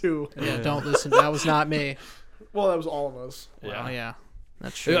season 2. Yeah, Yeah. don't listen. That was not me. Well, that was all of us. Well, yeah,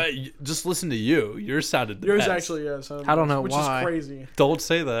 that's true. Just listen to you. Yours sounded the Yours best. actually, yes. I don't know which why. is crazy. Don't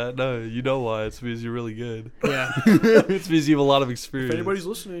say that. No, you know why. It's because you're really good. Yeah. It's because you have a lot of If experience. anybody's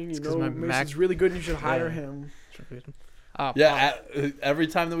listening, you 'cause know my Mason's Mac- really good, and you should hire Yeah. him. Yeah, every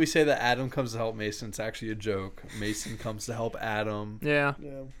time that we say that Adam comes to help Mason, it's actually a joke. Mason comes to help Adam. Yeah.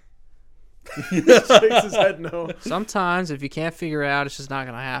 Yeah. He shakes his head no. Sometimes if you can't figure it out, it's just not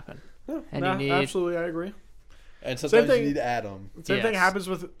gonna happen. Yeah, And nah, you need- absolutely, I agree. And sometimes thing- you need Adam. Same thing Yes. happens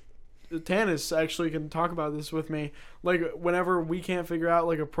with Tanis. Actually, can talk about this with me. Like whenever we can't figure out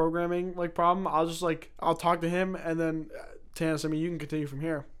like a programming like problem, I'll talk to him, and then Tanis. I mean, you can continue from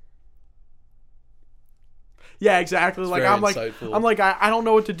here. Yeah, exactly. Like very I'm like insightful. I don't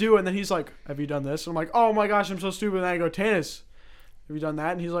know what to do, and then he's like, "Have you done this?" And I'm like, "Oh my gosh, I'm so stupid." And then I go, "Tanis, have you done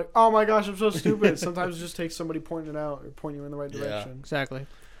that?" And he's like, "Oh my gosh, I'm so stupid." Sometimes it just takes somebody pointing it out or pointing you in the right Yeah. direction. Exactly.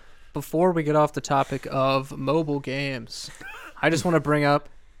 Before we get off the topic of mobile games, I just want to bring up,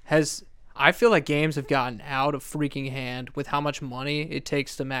 I feel like games have gotten out of freaking hand with how much money it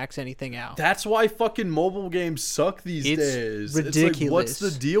takes to max anything out. That's why fucking mobile games suck these days. Ridiculous. It's like, what's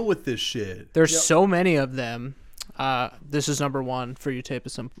the deal with this shit? There's so many of them. This is number one for you,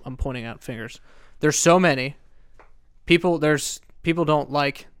 Tapis. I'm pointing out fingers. There's so many. People don't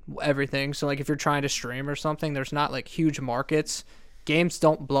like everything. So like if you're trying to stream or something, there's not like huge markets. Games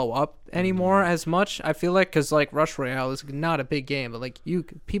don't blow up anymore as much. I feel like because like Rush Royale is not a big game, but like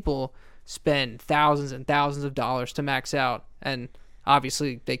people spend thousands and thousands of dollars to max out, and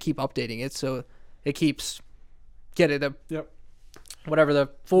obviously they keep updating it, so it keeps getting the whatever the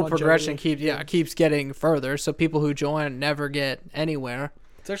full progression keeps getting further. So people who join never get anywhere.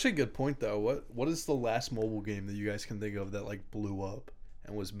 It's actually a good point though. What is the last mobile game that you guys can think of that like blew up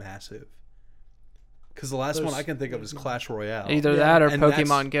and was massive? Because the last one I can think of is Clash Royale. Either that or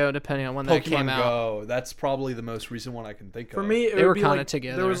Pokemon Go, depending on when that came out. Pokemon Go, that's probably the most recent one I can think of. For me, they were kind of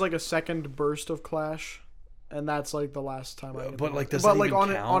together. There was like a second burst of Clash, and that's like the last time I. But like, does that even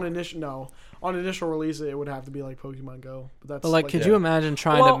count? On initial release, it would have to be like Pokemon Go. But like, could you imagine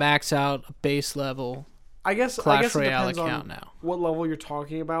trying to max out a base level? I guess Clash Royale it depends account on now. What level you're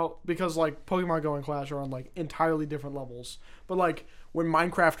talking about, because like Pokemon Go and Clash are on like entirely different levels. But like when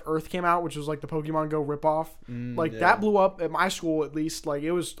Minecraft Earth came out, which was like the Pokemon Go ripoff, that blew up at my school at least. Like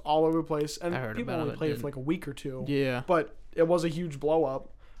it was all over the place, and people only played it for like a week or two. Yeah, but it was a huge blow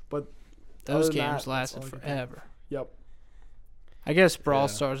up. But those games lasted forever. Yep. I guess Brawl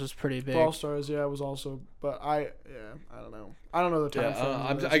Stars was pretty big. Brawl Stars, it was also, but I don't know. I don't know the time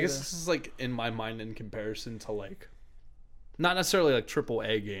frame. I guess this is like in my mind in comparison to like, not necessarily like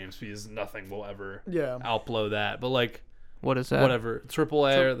AAA games because nothing will ever outblow that. But like, what is that? Whatever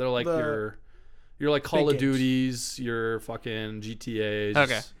AAA, they're like your like Call of Duties, your fucking GTA's.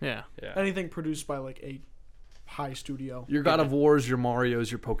 Okay, yeah. Anything produced by like a high studio. Your God of Wars, your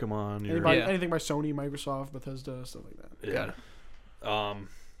Mario's, your Pokemon. Anything by Sony, Microsoft, Bethesda, stuff like that. Yeah. Got it.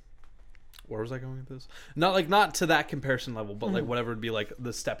 Where was I going with this? Not to that comparison level, but like whatever would be like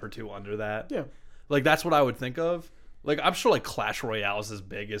the step or two under that. Yeah. Like that's what I would think of. Like I'm sure like Clash Royale is as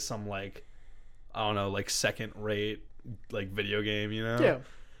big as some like I don't know, like second rate like video game, you know? Yeah.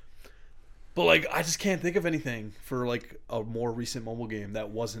 But like I just can't think of anything for like a more recent mobile game that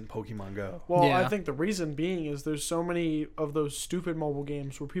wasn't Pokemon Go. Well, I think the reason being is there's so many of those stupid mobile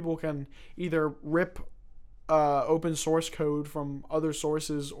games where people can either rip open source code from other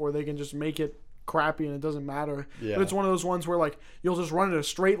sources, or they can just make it crappy and it doesn't matter. Yeah. But it's one of those ones where like you'll just run in a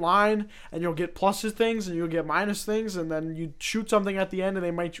straight line and you'll get pluses things and you'll get minus things, and then you shoot something at the end and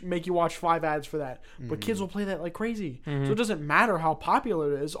they might make you watch 5 ads for that. But kids will play that like crazy. So it doesn't matter how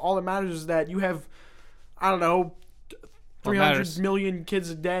popular it is. All that matters is that you have, I don't know, 300 million kids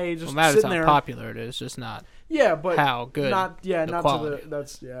a day just sitting there. How popular it is, just not. Yeah, but how good. Not quality. to the.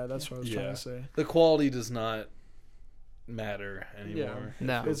 That's what I was trying to say. The quality does not matter anymore. Yeah.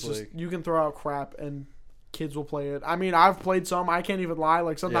 No, it's just you can throw out crap and kids will play it. I mean, I've played some. I can't even lie.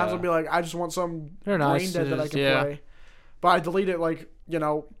 Like sometimes I'll be like, I just want some brain dead that I can play, but I delete it like an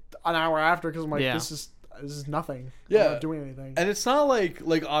hour after because I'm like, this is nothing. Yeah, I'm not doing anything. And it's not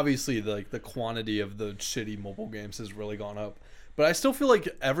like obviously the quantity of the shitty mobile games has really gone up. But I still feel like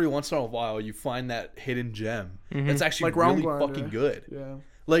every once in a while you find that hidden gem that's actually like really fucking good. Yeah.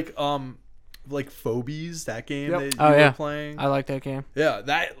 Like Phobies, that game that you were playing. I like that game. Yeah,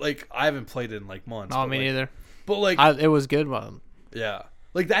 that like I haven't played it in like months. Oh, me neither. But like it was good one. Yeah.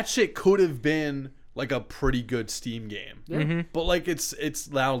 Like that shit could have been like a pretty good Steam game. Yeah. But like it's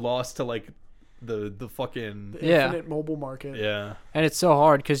now lost to like the fucking infinite mobile market. Yeah. And it's so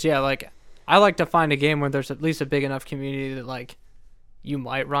hard cuz like I like to find a game where there's at least a big enough community that like you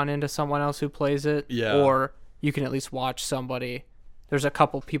might run into someone else who plays it, or you can at least watch somebody. There's a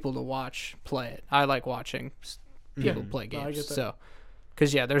couple people to watch play it. I like watching people play games. So,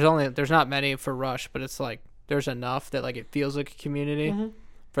 because there's not many for Rush, but it's like there's enough that like it feels like a community.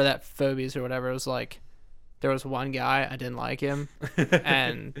 For that Phobies or whatever, it was like there was one guy, I didn't like him,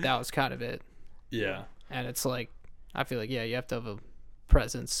 and that was kind of it. Yeah. And it's like I feel like you have to have a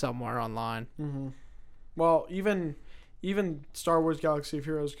presence somewhere online. Well, even Star Wars Galaxy of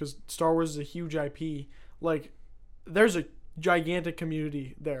Heroes, because Star Wars is a huge IP. Like, there's a gigantic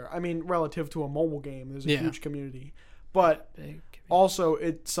community there. I mean, relative to a mobile game, there's a huge community. But also,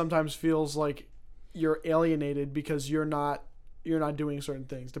 it sometimes feels like you're alienated because you're not doing certain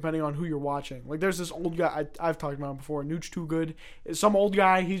things, depending on who you're watching. Like, there's this old guy, I've talked about him before, Nooch Too Good. Some old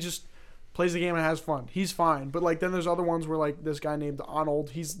guy, he just plays the game and has fun. He's fine. But, like, then there's other ones where, like, this guy named Arnold,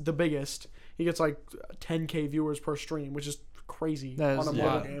 he's the biggest. He gets, like, 10K viewers per stream, which is crazy on a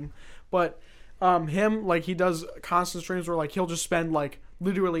mobile game. But him, like, he does constant streams where, like, he'll just spend, like,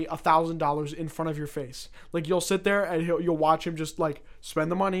 literally $1,000 in front of your face. Like you'll sit there and you'll watch him just like spend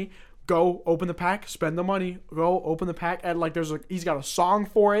the money, go open the pack, spend the money, go open the pack, and like he's got a song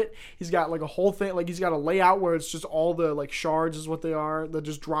for it. He's got like a whole thing, like he's got a layout where it's just all the like shards is what they are that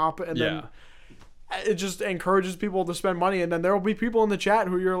just drop, and then it just encourages people to spend money. And then there will be people in the chat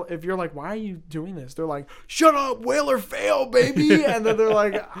who if you're like, why are you doing this? They're like, shut up, whale or fail, baby. And then they're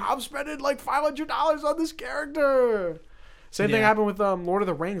like, I'm spending like $500 on this character. Same thing happened with Lord of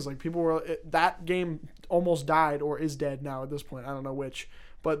the Rings. Like people were that game almost died or is dead now at this point. I don't know which,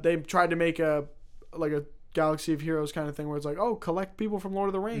 but they tried to make a Galaxy of Heroes kind of thing where it's like, oh, collect people from Lord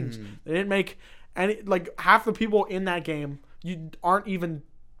of the Rings. They didn't make any, like half the people in that game you aren't even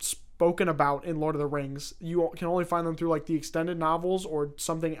spoken about in Lord of the Rings. You can only find them through like the extended novels or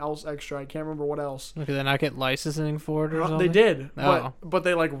something else extra. I can't remember what else. Did they not get licensing for it or something? They did, Oh. but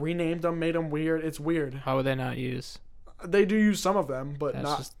they like renamed them, made them weird. It's weird. How would they not use? They do use some of them, but That's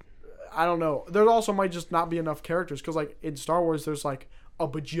not. just- I don't know. There also might just not be enough characters because like in Star Wars, there's like a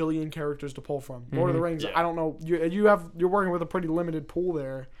bajillion characters to pull from. Lord of the Rings, I don't know. You're working with a pretty limited pool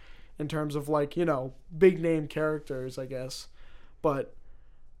there, in terms of like big name characters, I guess. But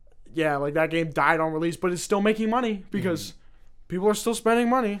yeah, like that game died on release, but it's still making money because people are still spending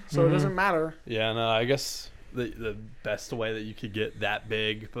money, so it doesn't matter. Yeah, no, I guess the best way that you could get that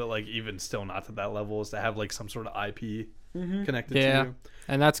big, but like even still not to that level, is to have like some sort of IP connected to you.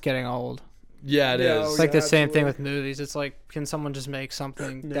 And that's getting old. Yeah, it Yeah, is. It's like the same thing absolutely. with movies. It's like, can someone just make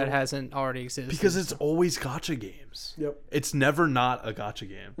something that hasn't already existed? Because it's always gotcha games. Yep. It's never not a gotcha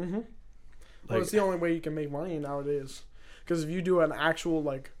game. Well, it's the only way you can make money nowadays. Because if you do an actual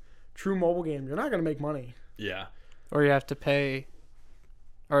like true mobile game, you're not gonna make money. Yeah. Or you have to pay,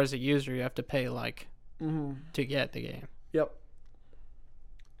 or as a user, you have to pay like to get the game. Yep.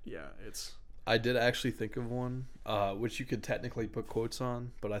 Yeah, it's. I did actually think of one, which you could technically put quotes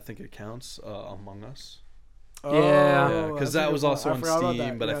on, but I think it counts. Among Us. Yeah, because that was also on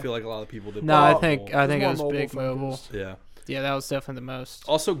Steam, but I feel like a lot of people did. No, I think it was more big mobile mobile. focused. Yeah. Yeah, that was definitely the most.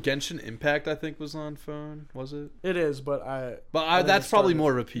 Also, Genshin Impact, I think, was on phone. Was it? It is, but I think that's it probably started-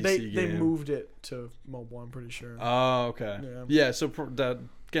 more of a PC game. They moved it to mobile. I'm pretty sure. Oh, okay. Yeah. Yeah, so that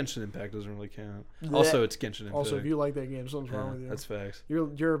Genshin Impact doesn't really count. Also, it's Genshin Impact. Also, if you like that game, something's wrong with you. That's facts. You're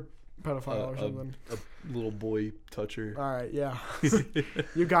a pedophile or something. A little boy toucher. All right, yeah,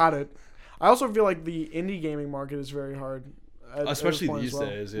 you got it. I also feel like the indie gaming market is very hard, at Especially this point these as well.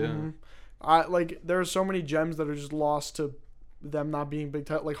 days, yeah. I like there are so many gems that are just lost to them not being big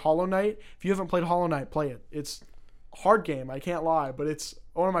like Hollow Knight. If you haven't played Hollow Knight, play it. It's a hard game, I can't lie, but it's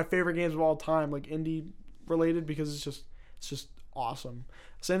one of my favorite games of all time, like indie related, because it's just awesome.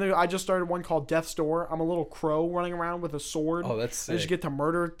 Same thing, I just started one called Death's Door. I'm a little crow running around with a sword. Oh, that's sick. I just get to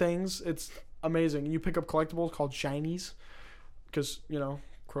murder things. It's amazing. And you pick up collectibles called shinies, because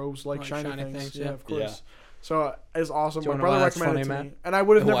crows like shiny things. Yeah, of course. Yeah. So it's awesome. Do you My wanna know brother why that's recommended funny, it to Matt? me, and I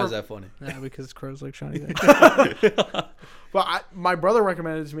would have Why never. is that funny? Yeah, because crows like shiny things. But my brother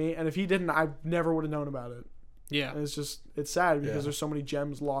recommended it to me, and if he didn't, I never would have known about it. Yeah. And it's sad because there's so many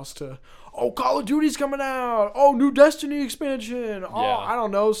gems lost to, Call of Duty's coming out. Oh, new Destiny expansion. Oh, Yeah. I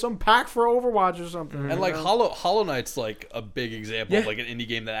don't know, some pack for Overwatch or something. And like Hollow Knight's like a big example of Yeah. like an indie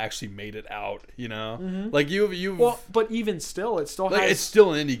game that actually made it out. Like you. Well, but even still, it still like has. it's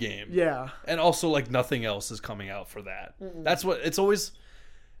still an indie game. Yeah. And also like nothing else is coming out for that. That's what it's always.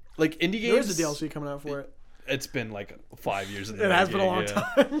 Like indie There games. is a DLC coming out for it. It's been like 5 years. In the It has been a long making,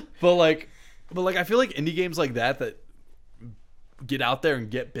 time. But like I feel like indie games like that get out there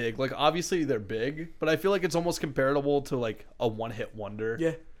and get big. Like obviously they're big, but I feel like it's almost comparable to like a one-hit wonder.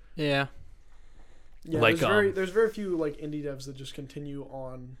 Yeah. Yeah. Yeah, Like, there's very few like indie devs that just continue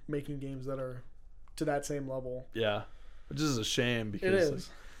on making games that are to that same level. Yeah. Which is a shame because It is.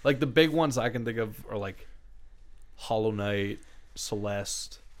 like the big ones I can think of are like Hollow Knight,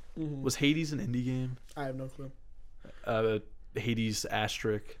 Celeste. Was Hades an indie game? I have no clue. Hades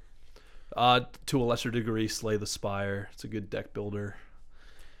Asterisk. To a lesser degree, Slay the Spire. It's a good deck builder.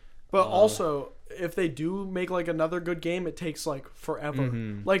 But also, if they do make like another good game, it takes like forever.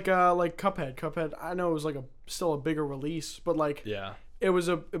 Like Cuphead. Cuphead, I know it was like still a bigger release, but like Yeah. it was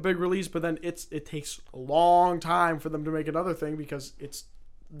a big release, but then it takes a long time for them to make another thing because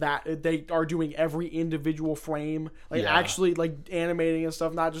they are doing every individual frame, like Yeah. actually like animating and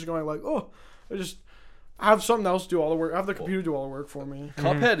stuff, not just going like, I just have something else do all the work. I have the computer do all the work for me.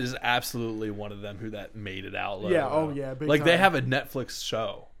 Cuphead is absolutely one of them who that made it out. Yeah, oh yeah, big like they time. have a Netflix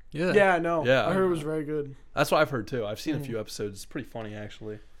show. Yeah. Yeah, I know. Yeah. I heard it was very good. That's what I've heard too. I've seen a few episodes. It's pretty funny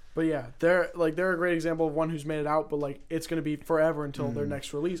actually. But yeah, they're a great example of one who's made it out, but like it's gonna be forever until their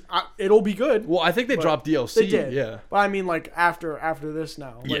next release. It'll be good. Well, I think they dropped DLC. They did. Yeah. But I mean, like after this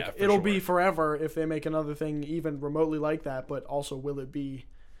now, like Yeah, for it'll sure. be forever if they make another thing even remotely like that. But also, will it be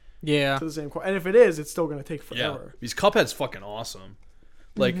Yeah. to the same quality? And if it is, it's still gonna take Yeah. forever. Because Cuphead's fucking awesome.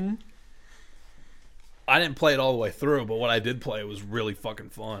 Like, I didn't play it all the way through, but what I did play was really fucking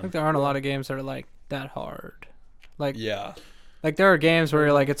I fun. think there aren't a lot of games that are like that hard. Like, Yeah. like there are games where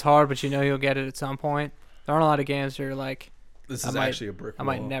you're like it's hard, but you know you'll get it at some point. There aren't a lot of games where you're like, This I is might- actually a brick I wall.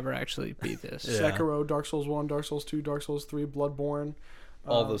 might never actually beat this. Yeah. Sekiro, Dark Souls 1, Dark Souls 2, Dark Souls 3, Bloodborne,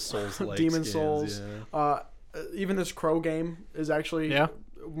 All the Souls-like Demon games, Souls. yeah. Even this Crow game is actually Yeah.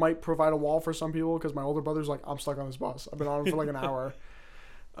 might provide a wall for some people because my older brother's like, I'm stuck on this boss. I've been on it for like an hour.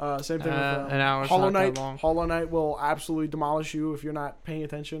 Same thing with An hour's Hollow not that Knight. long. Hollow Knight will absolutely demolish you if you're not paying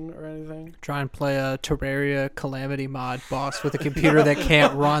attention or anything. Try and play a Terraria Calamity mod boss with a computer that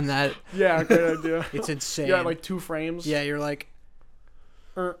can't run that. Yeah, great idea. It's insane. Yeah, like 2 frames. Yeah, you're like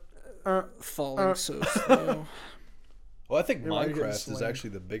Uh, falling so slow. Well, I think You're like getting Minecraft is slammed. actually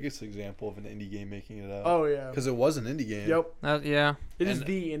the biggest example of an indie game making it out. oh yeah. Because it was an indie game. Yep. Yeah. It is And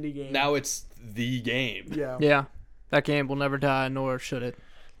the indie game. Now it's the game. Yeah. Yeah. That game will never die, nor should it.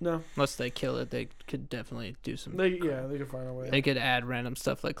 No. Unless they kill it, they could definitely do some. They can find a way. They could add random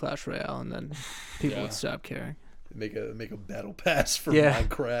stuff like Clash Royale, and then people Yeah. would stop caring. Make a battle pass for Yeah.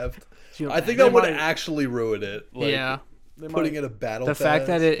 Minecraft. You- I think They that would might- actually ruin it. Like, yeah. They putting might- in a battle The pass. fact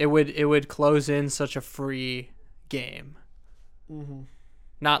that it would close in such a free game. Mhm.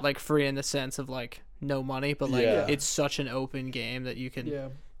 Not like free in the sense of like no money, but like Yeah. it's such an open game that you can. Yeah.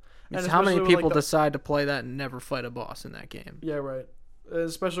 It's And how many especially with, people like, the- decide to play that and never fight a boss in that game? Yeah, right.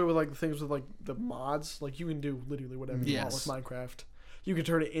 Especially with like the things with like the mods, like you can do literally whatever you want Yes. with Minecraft. You can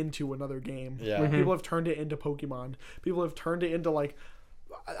turn it into another game. Yeah. Like, Mhm. people have turned it into Pokemon. People have turned it into like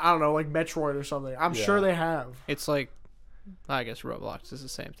I don't know, like Metroid or something. I'm Yeah. sure they have. It's like, I guess Roblox is the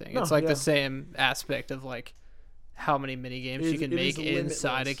same thing. No, It's like yeah. the same aspect of like how many mini games you can It is make inside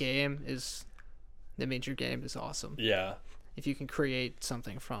a limitless. game is. That means your game is awesome. Yeah. If you can create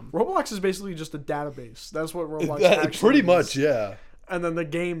something from. Roblox is basically just a database. That's what Roblox That- actually pretty is. much, yeah. And then the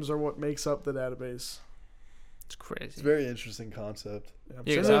games are what makes up the database. It's crazy. It's a very interesting concept. Yeah.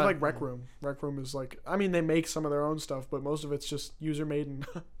 Yeah, Same 'cause thing with I- like Rec Room. Rec Room is like, I mean, they make some of their own stuff, but most of it's just user made, and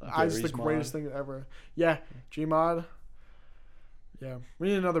it's the Gary's greatest mod. thing ever. Yeah, Gmod. Yeah, we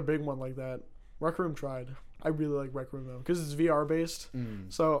need another big one like that. Rec Room tried. I really like Rec Room though because it's VR based.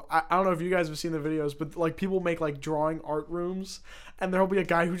 So I don't know if you guys have seen the videos, but like people make like drawing art rooms, and there'll be a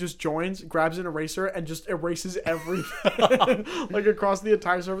guy who just joins, grabs an eraser, and just erases everything like across the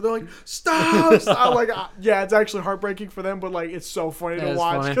entire server. They're like, stop! Stop! Like, yeah, it's actually heartbreaking for them, but like it's so funny That to is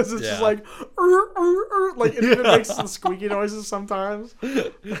watch funny. because it's just Yeah. like, like it even makes the squeaky noises sometimes.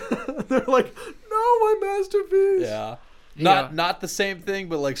 They're like, no, my masterpiece. Yeah. Yeah. Not the same thing,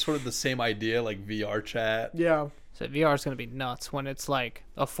 but like sort of the same idea, like VR chat. Yeah. So VR is gonna be nuts when it's like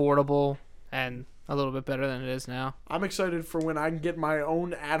affordable and a little bit better than it is now. I'm excited for when I can get my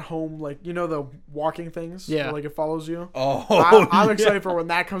own at-home, like, you know, the walking things. Yeah. where, like it follows you. Oh, I'm yeah. excited for when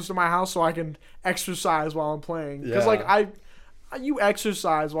that comes to my house so I can exercise while I'm playing. Because, Yeah. like, you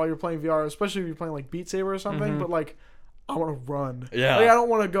exercise while you're playing VR, especially if you're playing, like, Beat Saber or something. But, like, I want to run. Yeah. Like, I don't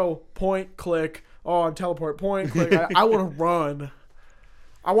want to go point, click, I'm teleport, point, click. I want to run.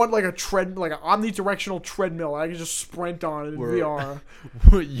 I want, like, like, an omnidirectional treadmill I can just sprint on in VR.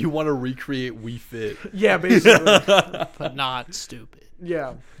 You want to recreate Wii Fit. Yeah, basically. But not stupid.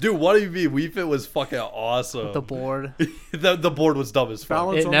 Yeah. Dude, what do you mean? Wii Fit was fucking awesome. The board, the board was dumb as fuck.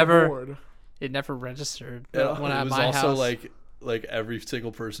 Balance It on never- the board. it never registered Yeah, when it at was my also house. like every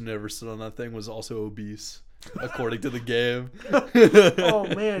single person who ever stood on that thing was also obese, according to the game. Oh,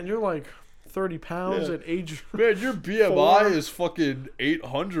 man, you're, like, 30 pounds Yeah. at age Man, your BMI 4. is fucking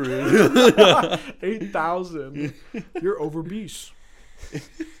 800. 8,000. You're obese.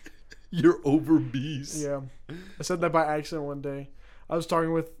 You're obese. Yeah. I said that by accident one day. I was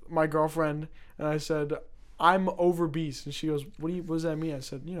talking with my girlfriend, and I said, I'm overbeast. And she goes, what does that mean? I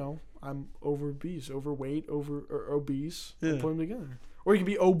said, I'm overbeast, overweight, or obese. Yeah. Put them together. Or you can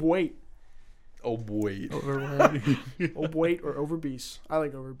be obweight. Oh wait. Obweight or overbeast. I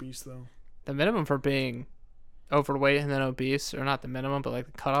like overbeast, though. The minimum for being overweight and then obese, or not the minimum, but like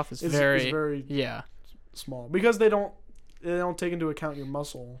the cutoff is It's very yeah, small. Because they don't take into account your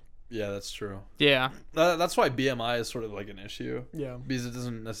muscle. Yeah, that's true. yeah. That's why BMI is sort of like an issue Yeah. because it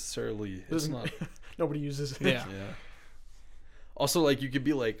doesn't necessarily. It's Doesn't- not. Nobody uses it. Yeah. Yeah. Also, like you could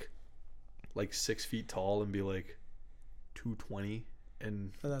be like 6 feet tall and be like 220,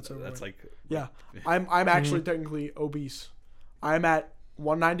 and And that's overweight. like Yeah. I'm actually technically obese. I'm at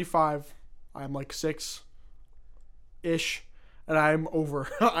 195. I'm like 6-ish, and I'm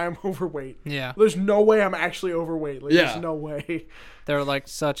I'm overweight. Yeah. There's no way I'm actually overweight. Like, there's no way. They're like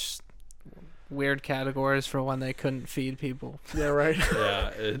such weird categories for when they couldn't feed people. Yeah, right.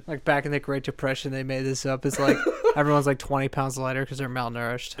 Yeah. Like back in the Great Depression, they made this up. It's like everyone's like 20 pounds lighter because they're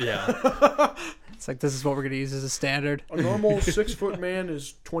malnourished. Yeah. It's like, this is what we're going to use as a standard. A normal 6-foot man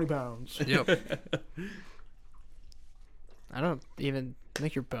is 20 pounds. Yep. I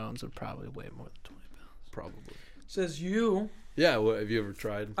think your bones would probably weigh more than 20 pounds. Probably. Says you. Yeah. What, have you ever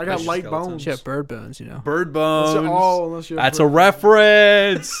tried? I got light bones. You have bird bones, Bird bones. Unless you have That's a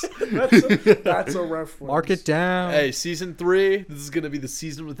reference. that's a reference. Mark it down. Hey, season 3. This is gonna be the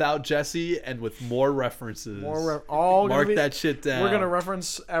season without Jesse and with more references. Mark that shit down. We're gonna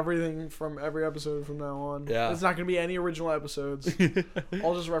reference everything from every episode from now on. Yeah. There's not gonna be any original episodes.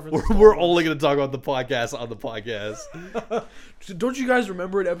 I'll just reference. We're only gonna talk about the podcast on the podcast. Don't you guys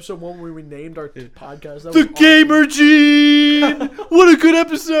remember in episode 1 when we named our podcast? That The was awesome. Gamer Gene. What a good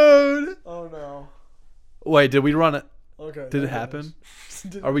episode. Oh no. Wait, did we run it? Okay. Did it happen?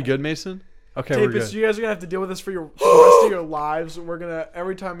 Are we good, Mason? Okay, we're Tapists, good. you guys are gonna have to deal with this for the rest of your lives. We're gonna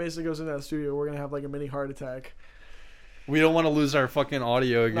every time Mason goes into that studio, we're gonna have like a mini heart attack. We don't want to lose our fucking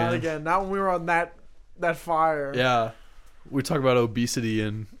audio again. Not again. Not when we were on that fire. Yeah. We talk about obesity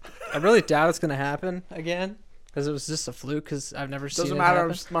and I really doubt it's going to happen again because it was just a fluke because I've never seen Doesn't it matter.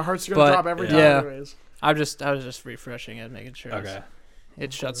 happen. My heart's gonna drop every time. yeah. Anyways. I was just refreshing it, making sure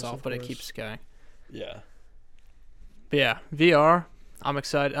it shuts course, off, of but it course. keeps going. yeah. But yeah, VR. I'm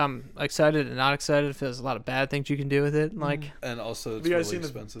excited. I'm excited and not excited if there's a lot of bad things you can do with it. Like, And also it's Have you guys really seen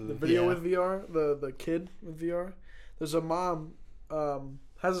expensive. the video Yeah. with VR? The kid with VR? There's a mom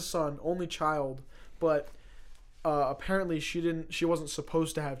has a son, only child, but apparently she wasn't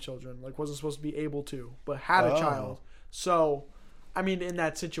supposed to have children, like wasn't supposed to be able to, but had a child. So, I mean, in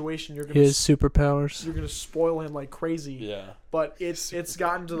that situation, you're his superpowers. gonna spoil him like crazy. Yeah. But it's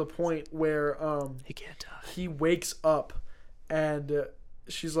gotten to the point where He can't die. he wakes up and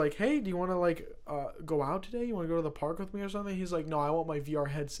she's like, "Hey, do you want to like go out today? You want to go to the park with me or something?" He's like, "No, I want my VR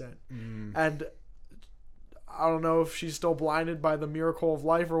headset." And I don't know if she's still blinded by the miracle of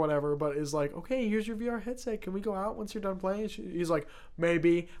life or whatever, but is like, "Okay, here's your VR headset. Can we go out once you're done playing?" He's like,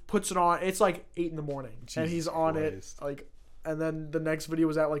 "Maybe." Puts it on. It's like 8 a.m. and he's on Christ. it like. And then the next video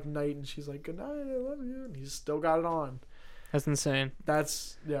was at like night, and she's like, "Good night, I love you," and he's still got it on. That's insane.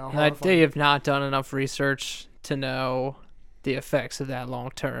 That's They have not done enough research to know the effects of that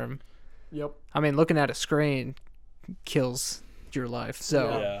long term. Yep. I mean, looking at a screen kills your life.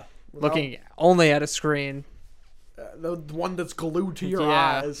 So Yeah. looking only at a screen, The one that's glued to your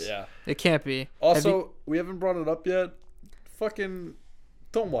Yeah. eyes. Yeah. it can't be. Also, we haven't brought it up yet. Fucking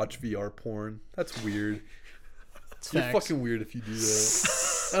don't watch VR porn. That's weird. It's You're facts. fucking weird if you do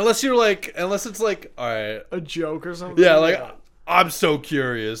that. unless it's like, all right. A joke or something. Yeah, like I'm so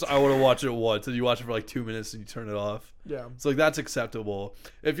curious. I want to watch it once, and you watch it for like 2 minutes and you turn it off. Yeah. It's like that's acceptable.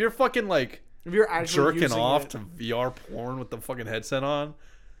 If you're fucking like If you're actually jerking using off it, to VR porn with the fucking headset on,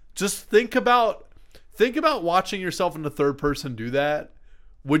 just think about watching yourself in the third person do that.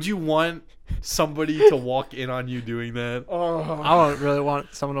 Would you want somebody to walk in on you doing that? I don't really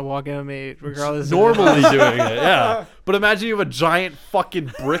want someone to walk in on me, regardless. Normally doing it, yeah. But imagine you have a giant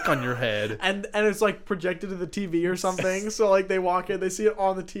fucking brick on your head. and it's like projected to the TV or something. So like they walk in, they see it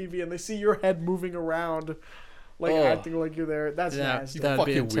on the TV, and they see your head moving around, like acting like you're there. That's nasty. That'd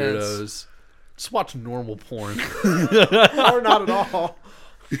be Fucking intense. weirdos. Just watch normal porn. Or not at all.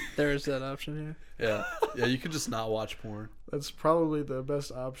 There's that option here. Yeah, you could just not watch porn. That's probably the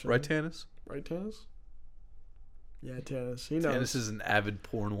best option. Right, Tanis? Right, Tanis? Yeah, Tanis. He knows. Tanis is an avid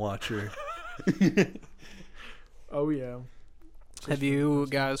porn watcher. Oh yeah. Have you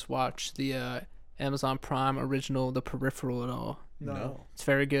guys watched the Amazon Prime original, The Peripheral, at all? No. It's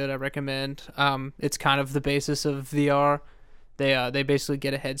very good. I recommend. It's kind of the basis of VR. They basically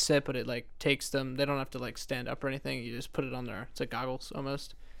get a headset, but it like takes them. They don't have to like stand up or anything. You just put it on their. It's like goggles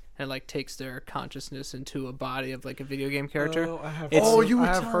almost, and it like takes their consciousness into a body of like a video game character. Oh, I have. It's- I would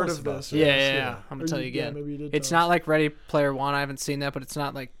have tell heard us of about this. that. Yeah. I'm gonna Or tell you yeah, again. maybe you did It's tell not us. like Ready Player One. I haven't seen that, but it's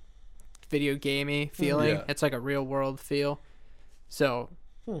not like video gamey feeling. Yeah. It's like a real world feel. So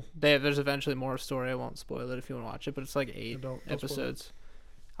Hmm. there's eventually more story. I won't spoil it if you want to watch it, but it's like 8 Don't spoil it. episodes.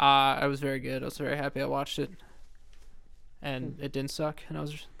 I was very good. I was very happy I watched it, and it didn't suck. And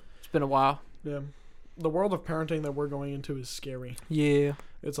it's been a while. Yeah. The world of parenting that we're going into is scary. Yeah.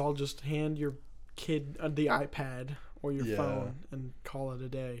 It's all just hand your kid the iPad or your Yeah. phone and call it a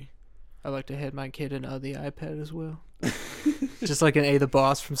day. I like to hand my kid the iPad as well. Just like an A the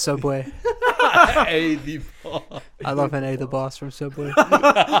Boss from Subway. A the boss. I love an A the boss from Subway.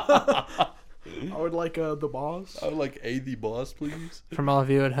 I would like the boss. I would like A the boss, please. From all of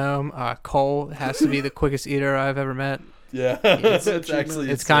you at home, Cole has to be the quickest eater I've ever met. Yeah, It's it's actually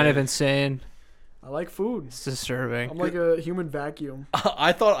It's kind of insane. I like food. It's disturbing. I'm like a human vacuum.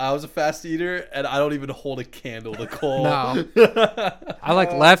 I thought I was a fast eater, and I don't even hold a candle to Cole. No. I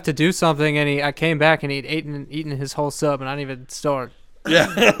left to do something, and I came back, and he'd eaten his whole sub, and I didn't even start. Yeah.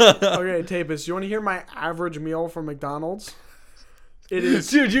 Okay, Tapis, you want to hear my average meal from McDonald's? It is.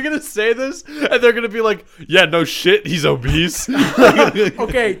 Dude, you're gonna say this, and they're gonna be like, "Yeah, no shit, he's obese."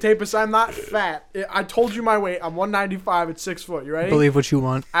 Okay, Tapis, I'm not fat. I told you my weight. I'm 195 at 6 foot. You ready? Believe what you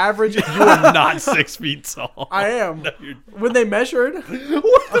want. Average. You are not 6 feet tall. I am. When they measured,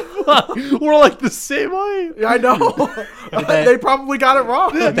 What the fuck? We're like the same height. I know. They probably got it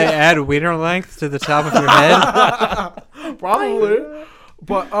wrong. Did they add wiener length to the top of your head? Probably.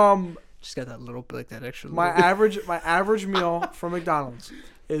 But Just got that little bit, like that extra. my little- average meal from McDonald's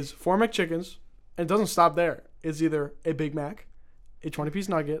is 4 McChickens, and it doesn't stop there. It's either a Big Mac, a 20-piece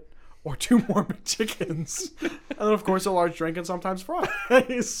nugget, or 2 more McChickens, and then of course a large drink and sometimes fries.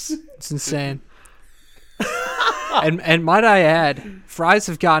 It's insane. and might I add, fries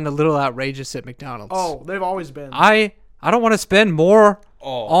have gotten a little outrageous at McDonald's. Oh, they've always been. I don't want to spend more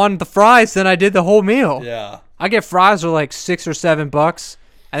Oh, on the fries than I did the whole meal. yeah. I get fries are like $6 or $7,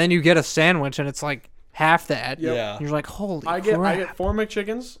 and then you get a sandwich and it's like half that. Yep. Yeah. You're like, holy I crap. get 4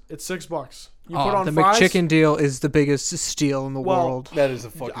 McChickens. It's $6. You Oh, put on the fries. McChicken deal is the biggest steal in the Well, world. That is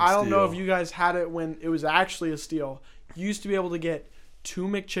a fucking I don't know if steal. you guys had it when it was actually a steal. You used to be able to get 2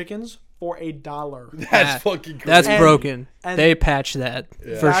 McChickens for $1. That's fucking crazy. That's And- broken. and They patch that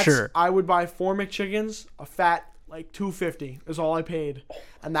Yeah. for sure. I would buy 4 McChickens, a fat like $2.50 is all I paid,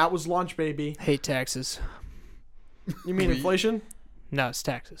 and that was lunch, baby. Hate taxes. You mean inflation? No, it's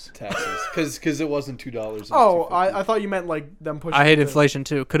taxes. taxes, because it wasn't $2. Oh, I thought you meant like them pushing. I hate it. inflation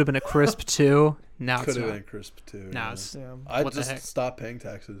too. Could have been a crisp too. Now Could it's have not. been crisp too. Now yeah. it's Yeah. I what the just heck? stopped paying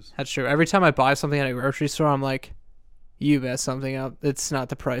taxes. That's true. Every time I buy something at a grocery store, I'm like, you messed something up. It's not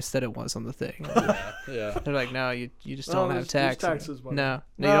the price that it was on the thing. Yeah. They're like, no, you just No, don't have there's tax. taxes, buddy. No,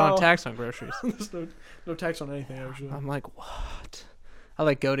 you don't No. have tax on groceries. There's no tax on anything actually. I'm like, what? I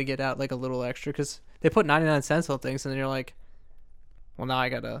like go to get out like a little extra because they put 99 cents on things, and then you're like, well, now I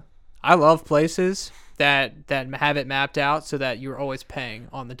gotta. I love places that have it mapped out so that you're always paying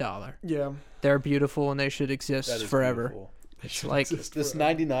on the dollar. Yeah. They're beautiful and they should exist That is forever. beautiful. It's like This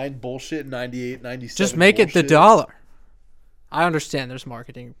 99 bullshit, 98, 97 just make it the bullshit. dollar. I understand there's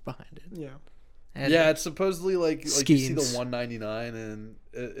marketing behind it. Yeah. And Yeah, it's supposedly like you see the Schemes. $1.99 and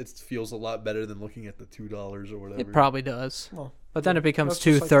it feels a lot better than looking at the $2 or whatever. it probably does. Well, But then it becomes that's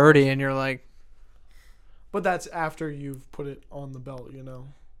just $2.30 and you're like, but that's after you've put it on the belt, you know.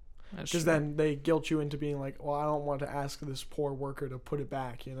 that's Because true. then they guilt you into being like, well, I don't want to ask this poor worker to put it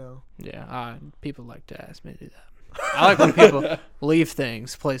back, you know. Yeah, people like to ask me to do that. I like when people leave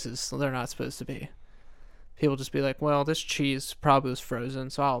things places they're not supposed to be. People just be like, well, this cheese probably was frozen,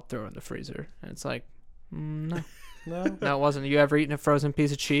 so I'll throw it in the freezer. And it's like, no. No. No, it wasn't. You ever eaten a frozen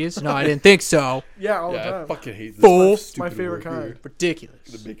piece of cheese? No, I didn't think so. Yeah, all the Yeah, I time. fucking hate this. Fool. stupid My favorite worker. kind. Ridiculous.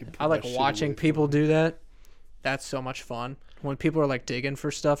 Gonna make him put I like that shit watching away from people him. do that. That's so much fun. When people are like digging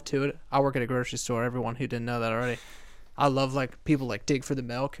for stuff to it. I work at a grocery store. Everyone who didn't know that already. I love like people like dig for the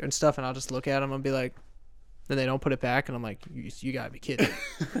milk and stuff, and I'll just look at them and be like, then they don't put it back, and I'm like, you gotta be kidding.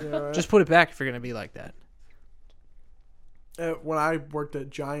 Yeah, right. Just put it back if you're gonna be like that. When I worked at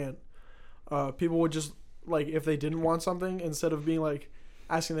Giant, people would just like if they didn't want something, instead of being like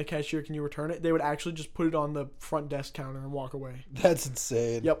asking the cashier, "Can you return it?" they would actually just put it on the front desk counter and walk away. That's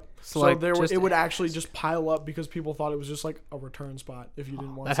insane. Yep. So like, there just it would actually ask. just pile up because people thought it was just like a return spot if you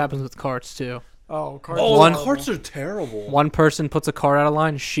didn't want. That happens with carts too. Oh, carts Oh, are One- the horrible. carts are terrible. One person puts a cart out of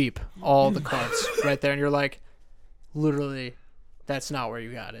line, sheep, all the carts right there, and you're like, literally, that's not where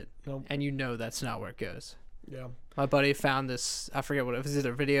you got it, Nope. and you know that's not where it goes. Yeah. My buddy found this, I forget what it was,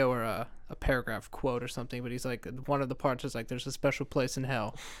 either a video or a paragraph quote or something, but he's like, one of the parts is like, there's a special place in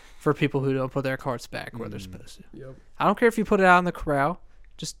hell for people who don't put their carts back where they're supposed to. Yep. I don't care if you put it out in the corral,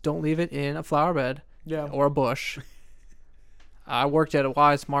 just don't leave it in a flower bed Yeah. or a bush. I worked at a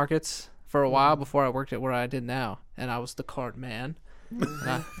Wise Markets for a while before I worked at where I did now, and I was the cart man. And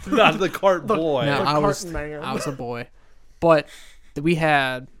I- Not the cart boy. No, The I was carton man. I was a boy, but we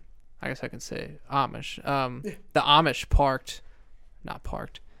had, I guess I can say Amish. The Amish not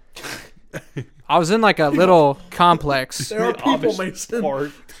parked. I was in like a little complex. There are The people, Amish Mason.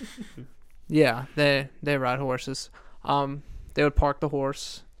 part. Yeah, they ride horses. They would park the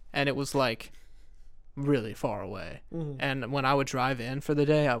horse, and it was like really far away. Mhm. And when I would drive in for the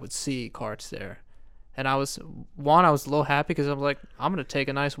day, I would see carts there. And I was a little happy because I was like, I'm going to take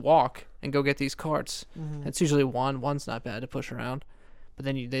a nice walk and go get these carts. Mhm. It's usually one's not bad to push around. But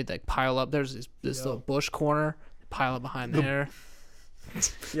then they'd like pile up. There's this little bush corner, pile up behind there.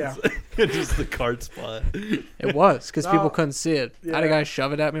 Yeah. Just the cart spot. It was because No. people couldn't see it. I had a Yeah. guy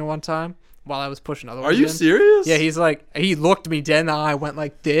shove it at me one time while I was pushing other Are ones you in. serious? Yeah, he looked me dead in the eye, went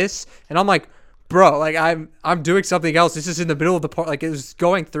like this, and I'm like, bro, like I'm doing something else. This is in the middle of the park, like it was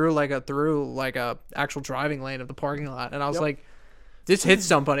going through like a actual driving lane of the parking lot, and I was Yep. like, this hit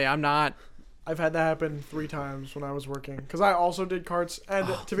somebody. I'm not. I've had that happen 3 times when I was working because I also did carts. And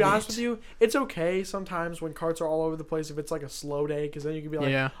Oh, to be honest wait. with you, it's okay sometimes when carts are all over the place if it's like a slow day because then you can be like,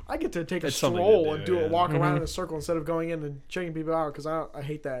 Yeah. I get to take a It's something to stroll do, and do yeah. a walk around Mhm. in a circle instead of going in and checking people out because I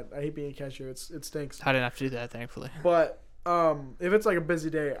hate that. I hate being a cashier. It stinks. I didn't have to do that, thankfully. But if it's like a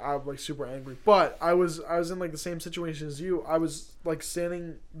busy day, I'm like super angry. But I was in like the same situation as you. I was like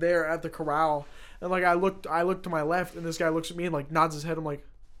standing there at the corral and like I looked to my left and this guy looks at me and like nods his head. I'm like,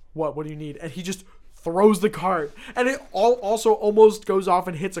 what do you need? And he just throws the cart and it also almost goes off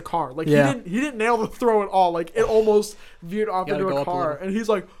and hits a car. Like Yeah. he didn't nail the throw at all. Like it almost veered off Gotta into go a up a car little. and he's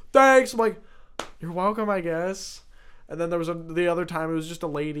like, thanks. I'm like, you're welcome, I guess. And then there was the other time it was just a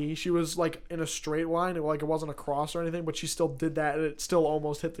lady. She was like in a straight line, it wasn't a cross or anything, but she still did that and it still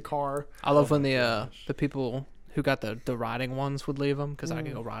almost hit the car. I love when the people who got the riding ones would leave them because I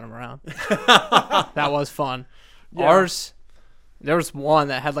could go ride them around. That was fun. Yeah. Ours, there was one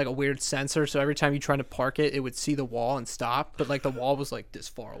that had like a weird sensor, so every time you tried to park it, it would see the wall and stop, but like the wall was like this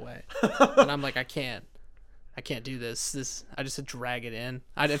far away, and I'm like, I can't do this. I just had to drag it in.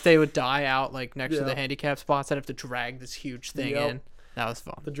 If they would die out like next to Yeah. the handicap spots, I'd have to drag this huge thing Yep. in. That was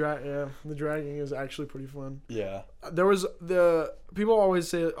fun. The dragging is actually pretty fun. Yeah. There was the people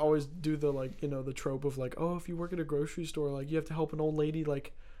always do the like, the trope of like, oh, if you work at a grocery store, like you have to help an old lady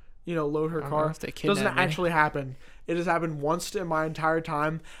like, load her I don't know car. if they Doesn't kidnap me. actually happen. It has happened once in my entire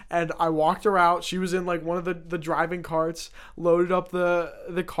time, and I walked her out. She was in like one of the driving carts, loaded up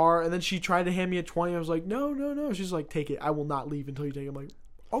the car, and then she tried to hand me a 20. I was like, no. She's like, take it. I will not leave until you take it. I'm like,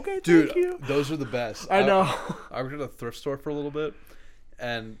 okay, Dude, thank you. those are the best. I know. I worked at a thrift store for a little bit,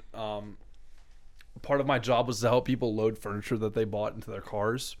 and part of my job was to help people load furniture that they bought into their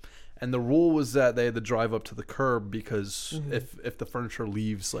cars. And the rule was that they had to drive up to the curb because if the furniture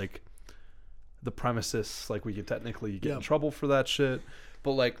leaves like the premises, like we could technically get in Yep. trouble for that shit.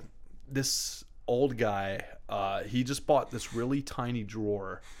 But like this old guy, he just bought this really tiny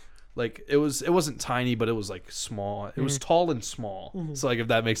drawer. Like it wasn't tiny, but it was like small. It was tall and small. So like if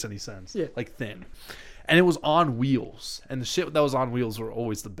that makes any sense. Yeah. Like thin. And it was on wheels. And the shit that was on wheels were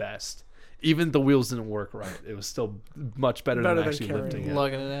always the best. Even the wheels didn't work right. It was still much better than Better than actually carrying lifting it. it.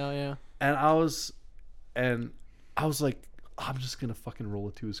 Lugging it out, yeah. And I was like, I'm just gonna fucking roll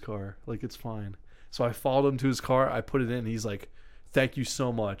it to his car. Like it's fine. So I followed him to his car. I put it in. He's like, thank you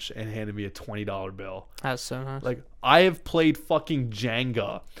so much, and handed me a $20 bill. That's so nice. Like I have played fucking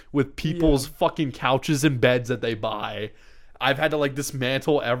Jenga with people's fucking couches and beds that they buy. I've had to like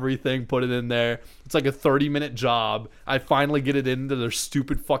dismantle everything, put it in there. It's like a 30-minute job. I finally get it into their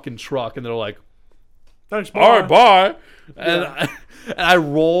stupid fucking truck, and they're like, Thanks, all right, bye. And, Yeah. and I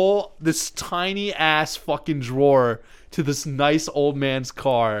roll this tiny ass fucking drawer to this nice old man's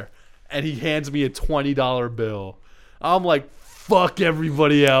car, and he hands me a $20 bill. I'm like, fuck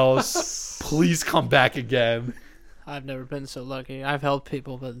everybody else. Please come back again. I've never been so lucky. I've helped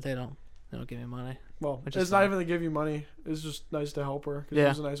people, but they don't give me money. Well, Which is it's not fine. even to give you money. It's just nice to help her because Yeah. she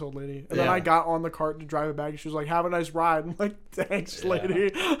was a nice old lady. And then Yeah. I got on the cart to drive it back. And she was like, "Have a nice ride." I'm like, "Thanks, Yeah.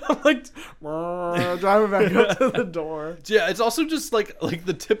 lady." I'm like, driving back up to the door. Yeah, it's also just like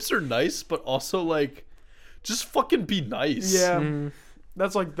the tips are nice, but also like just fucking be nice. Yeah, Mm.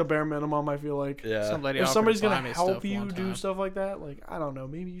 that's like the bare minimum. I feel like. Yeah. Some lady If offered somebody's to buy gonna me help stuff you one do time. stuff like that, like I don't know,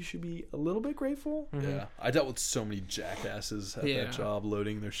 maybe you should be a little bit grateful. Yeah. I dealt with so many jackasses at Yeah. that job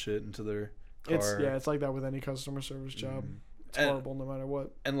loading their shit into their It's car. it's like that with any customer service job. It's And- horrible no matter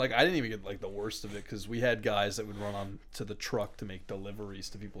what. And like I didn't even get like the worst of it because we had guys that would run on to the truck to make deliveries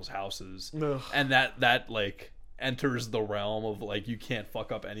to people's houses, Ugh. and that like enters the realm of like you can't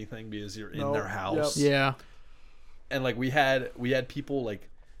fuck up anything because you're in Nope. their house. Yeah. And like we had people like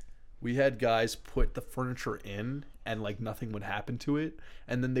we had guys put the furniture in and like nothing would happen to it,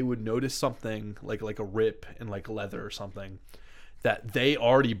 and then they would notice something like a rip in like leather or something that they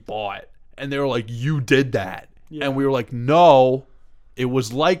already bought, and they were like, "You did that." Yeah. And we were like, no, it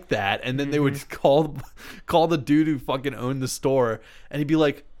was like that. And then they would call the dude who fucking owned the store, and he'd be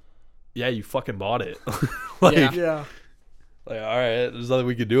like, yeah, you fucking bought it. Like, Yeah. Yeah. Like, all right, there's nothing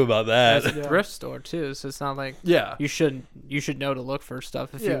we can do about that. It's a thrift store too, so it's not like Yeah. you should know to look for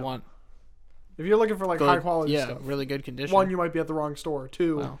stuff if you want. If you're looking for like good, high quality yeah, stuff, really good condition. one, you might be at the wrong store.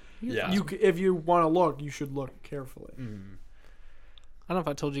 Two, Well, Yeah. if you want to look, you should look carefully. I don't know if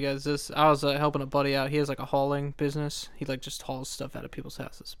I told you guys this. I was helping a buddy out. He has like a hauling business. He like just hauls stuff out of people's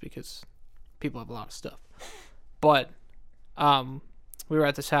houses because people have a lot of stuff. But we were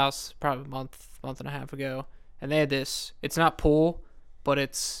at this house probably a month and a half ago, and they had this. It's not pool, but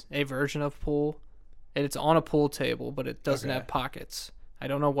it's a version of pool, and it's on a pool table, but it doesn't have pockets. I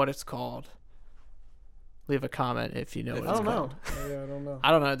don't know what it's called. Leave a comment if you know what it's called. Yeah, I don't know.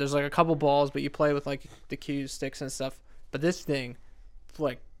 I don't know. There's like a couple balls, but you play with like the cues, sticks, and stuff. But this thing,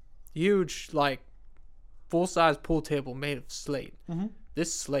 like huge, like full size pool table made of slate. Mm-hmm.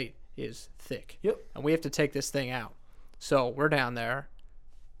 This slate is thick. Yep. And we have to take this thing out. So we're down there,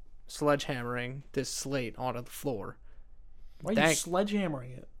 sledgehammering this slate onto the floor. Why are you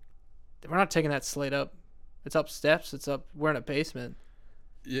sledgehammering it? We're not taking that slate up. It's up steps. It's up. We're in a basement.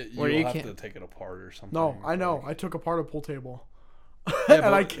 Yeah, you have can't to take it apart or something. No, I know. I took apart a pool table. Yeah,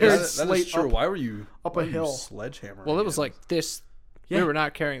 and I carried slate that is true. up, Why were you up a hill? Sledgehammer. Well, it was like this. Yeah. We were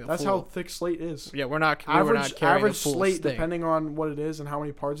not carrying the That's full. how thick slate is. Yeah, we were not carrying Average the full slate, thing. depending on what it is and how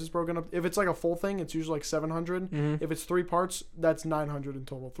many parts it's broken up. If it's like a full thing, it's usually like 700. Mm-hmm. If it's 3 parts, that's 900 in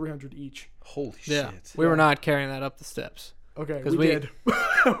total, 300 each. Holy Yeah, shit. we were not carrying that up the steps. Okay, 'Cause we did.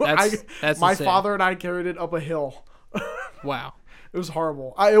 That's my insane. father and I carried it up a hill. Wow. It was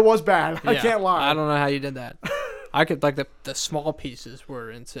horrible. It was bad. I Yeah, can't lie. I don't know how you did that. I could like the small pieces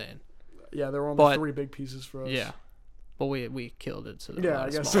were insane. Yeah, there were only But- 3 big pieces for us. Yeah, but we killed it. So Yeah, I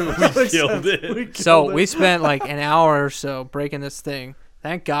guess small. so. We killed it. We killed So it. we spent like an hour or so breaking this thing.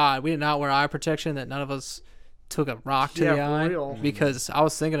 Thank God we did not wear eye protection. That none of us took a rock to Yeah, the for eye real. because I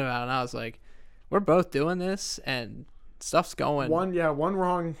was thinking about it and I was like, we're both doing this and stuff's going one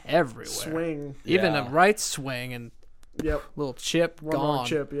wrong everywhere. swing. Even Yeah. a right swing and Yep. little chip One wrong gone.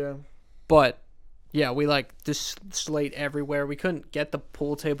 chip, yeah. But yeah, we like this slate everywhere. We couldn't get the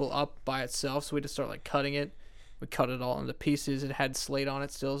pool table up by itself, so we just started like cutting it. We cut it all into pieces. It had slate on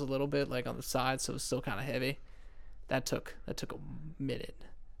it still a little bit, like on the side, so it was still kind of heavy. That took a minute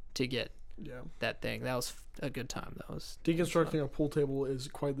to get that thing. That was a good time. That was Deconstructing a pool table is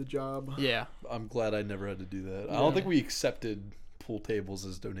quite the job. yeah. I'm glad I never had to do that. I don't think we accepted pool tables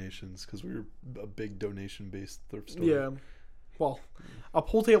as donations because we were a big donation-based thrift store. Yeah. Well, a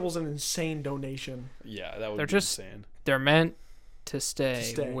pool table's an insane donation. Yeah, that would They're be just- insane. They're meant to stay,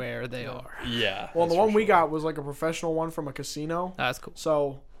 stay. where they are. Yeah. Well, the that's one for we sure. got was like a professional one from a casino. That's cool.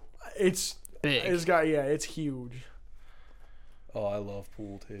 So it's Big. it's huge. Oh, I love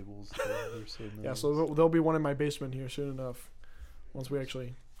pool tables. They're so nice. Yeah, so there'll be one in my basement here soon enough. Once we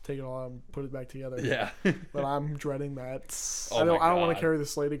actually take it all out and put it back together. Yeah. But I'm dreading that. Oh I don't my want to God. carry the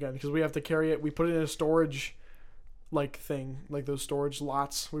slate again because we have to carry it. We put it in a storage like thing, like those storage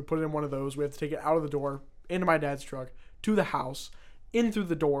lots. We put it in one of those. We have to take it out of the door into my dad's truck to the house, in through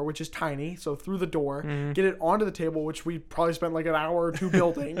the door, which is tiny, so through the door, get it onto the table, which we probably spent like an hour or two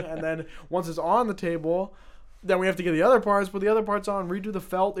building, and then once it's on the table, then we have to get the other parts, put the other parts on, redo the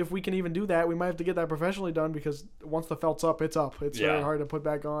felt. If we can even do that, we might have to get that professionally done because once the felt's up, it's up. It's very hard to put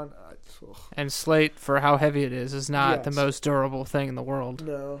back on. And slate, for how heavy it is not the Yes. most durable thing in the world.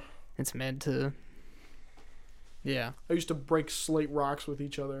 No. It's meant to. Yeah. I used to break slate rocks with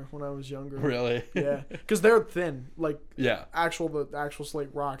each other when I was younger. Really? Yeah, because they're thin, like Yeah. the actual slate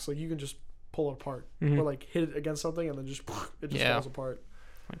rocks. Like you can just pull it apart or like hit it against something and then just it just falls apart.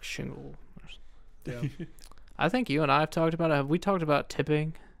 Like shingle. Yeah, I think you and I have talked about it. Have we talked about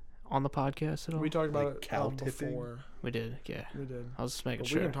tipping on the podcast at all? we talked about Like it cow tipping? before. We did, yeah. We did. I was just making But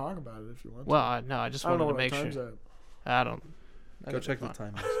sure. we can talk about it if you want. Well, I just I don't know wanted what to our make time's sure. at. I don't. Go check the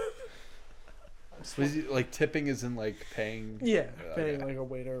time. So is it, like tipping isn't like paying. Yeah, paying Okay. like a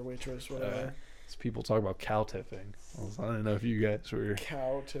waiter or waitress, whatever. So people talk about cow tipping. I don't know if you guys were.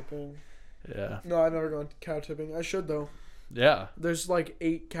 Cow tipping. Yeah. No, I've never gone cow tipping. I should though. Yeah. There's like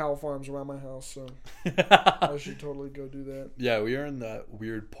 8 cow farms around my house, so I should totally go do that. Yeah, we are in that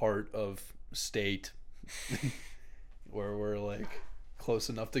weird part of state where we're like close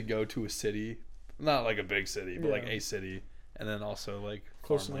enough to go to a city, not like a big city, but like Yeah. a city, and then also like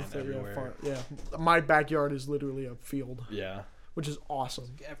Close farmland enough that everywhere. yeah. My backyard is literally a field, Yeah. which is awesome.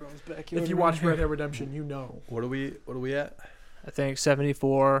 Everyone's back. If you watch Red Dead Redemption, you know. What are we at? I think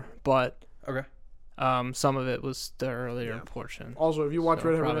 74, but Okay. some of it was the earlier Yeah. portion. Also, if you watch So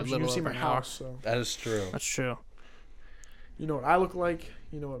Red Dead probably a Redemption, you little see over my an hour. house, so That is true. That's true. you know what I look like.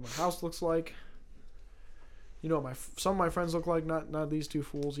 You know what my house looks like. You know what some of my friends look like. Not these two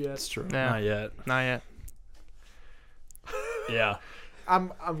fools yet. That's true. Yeah. Not yet. Not yet. Yeah.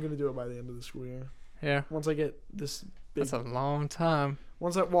 I'm gonna do it by the end of the school year. Yeah. Once I get this big, That's a long time.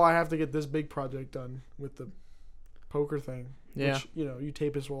 I have to get this big project done with the poker thing. Yeah. Which, you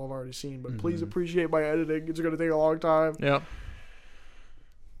tapists will have already seen, but please appreciate my editing. It's gonna take a long time. Yep.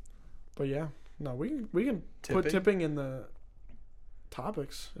 But yeah, no, we can put tipping in the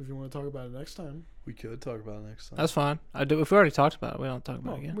topics if you want to talk about it next time. We could talk about it next time. That's fine. If we already talked about it, we don't talk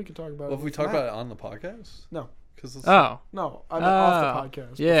about it again. We can talk about Well, it. if we talk about it on the podcast? No. Oh. No, I mean off the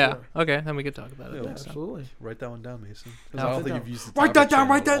podcast. Yeah. before. Okay, then we could talk about it. Yeah, Yeah, next time. absolutely. Write that one down, Mason. 'Cause No. I don't Write think that you've used the Write that topic down.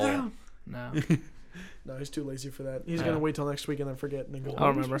 Write that channel at all. down. No. No, he's too lazy for that. He's Yeah. gonna wait till next week and then forget and then go. I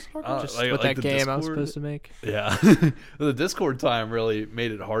don't remember. Just Just like- with like that the game I was Discord? supposed to make. Yeah. The Discord time really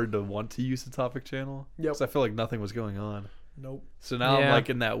made it hard to want to use the topic channel. Yep. Because I feel like nothing was going on. Nope. So now I'm Yeah. like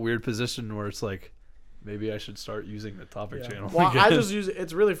in that weird position where it's like, maybe I should start using the topic Yeah. channel. Well, I again. just use it.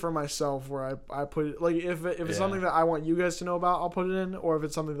 It's really for myself where I put it. Like if it's Yeah. something that I want you guys to know about, I'll put it in. Or if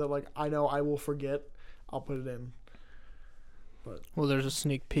it's something that like I know I will forget, I'll put it in. Well, there's a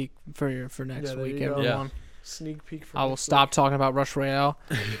sneak peek for next Yeah, there week, you go. everyone. Sneak peek. For I will next stop week. talking about Rush Royale,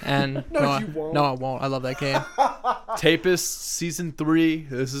 and No, you won't. No, I won't. I love that game. Tapist season 3.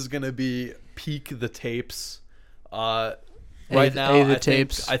 This is gonna be peak the tapes. Right now, the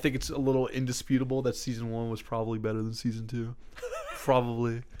tapes. I think it's a little indisputable that season 1 was probably better than season 2.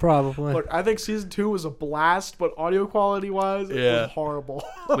 Probably. Probably. Look, I think season 2 was a blast, but audio quality wise, it Yeah. was horrible.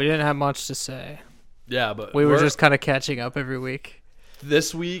 We didn't have much to say. Yeah, but We were we're- just kind of catching up every week.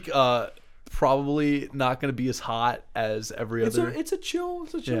 this week. Probably not gonna be as hot as every other. It's a chill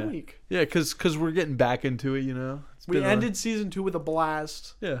Yeah. week. Yeah, because we're getting back into it. It's We been a- ended season 2 with a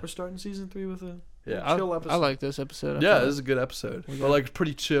blast. Yeah. We're starting season 3 with a Yeah, chill episode. I like this episode. I Yeah, feel this is a good episode. We But got- like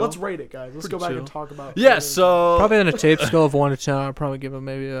pretty chill. Let's rate it, guys. Let's Pretty go back chill. and talk about. Yeah, rating. so probably on a tape scale of 1 to 10. I'd probably give it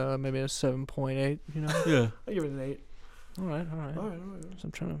maybe a 7.8. You know. yeah. I give it an 8. All right. All right. So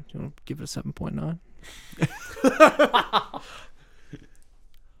I'm trying to. You want to give it a 7.9?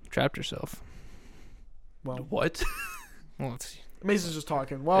 Trapped yourself. Well, What? Well, it's, Mason's just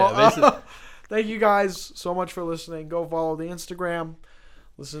talking. Well, Yeah, Mason- thank you guys so much for listening. Go follow the Instagram.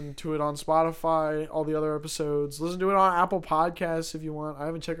 Listen to it on Spotify, all the other episodes. Listen to it on Apple Podcasts if you want. I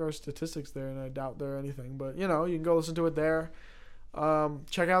haven't checked our statistics there, and I doubt they're anything. But, you can go listen to it there.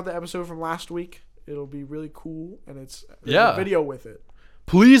 Check out the episode from last week. It'll be really cool, and there's Yeah. a video with it.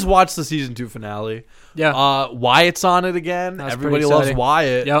 Please watch the season 2 finale. yeah. Wyatt's on it again. That's Everybody pretty loves exciting.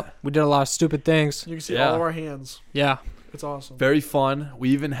 Wyatt. Yep. We did a lot of stupid things. You can see Yeah. all of our hands. Yeah. It's awesome. Very fun. We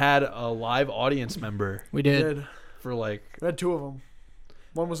even had a live audience member We We did. did. for like. We had 2 of them.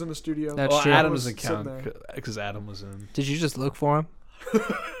 One was in the studio. That's Well, true. Adam was doesn't sitting count there. because Adam was in. Did you just look for him?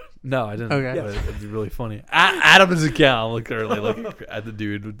 No, I didn't. Okay. But it'd be really funny. Adam doesn't count. I'm looking at the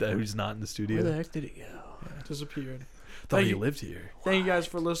dude who's not in the Where the studio. heck did he go? Disappeared. Thought Thank he you. lived here. Thank you guys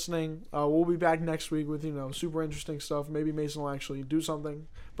for listening. We'll be back next week with super interesting stuff. Maybe Mason will actually do something,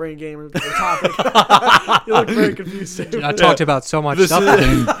 bring a game or a topic. You look very confused. Dude, I talked about so much This stuff.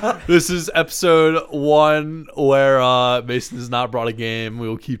 is, this is episode 1 where Mason has not brought a game. We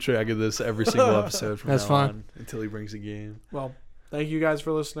will keep track of this every single episode from That's now fine. on until he brings a game. Well, thank you guys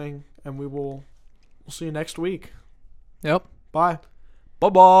for listening, and we'll see you next week. Yep. Bye.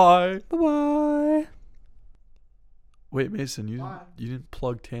 Bye-bye. Bye-bye. Wait, Mason, you Bye. didn't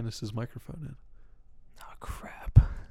plug Tanis's microphone in. Oh, crap.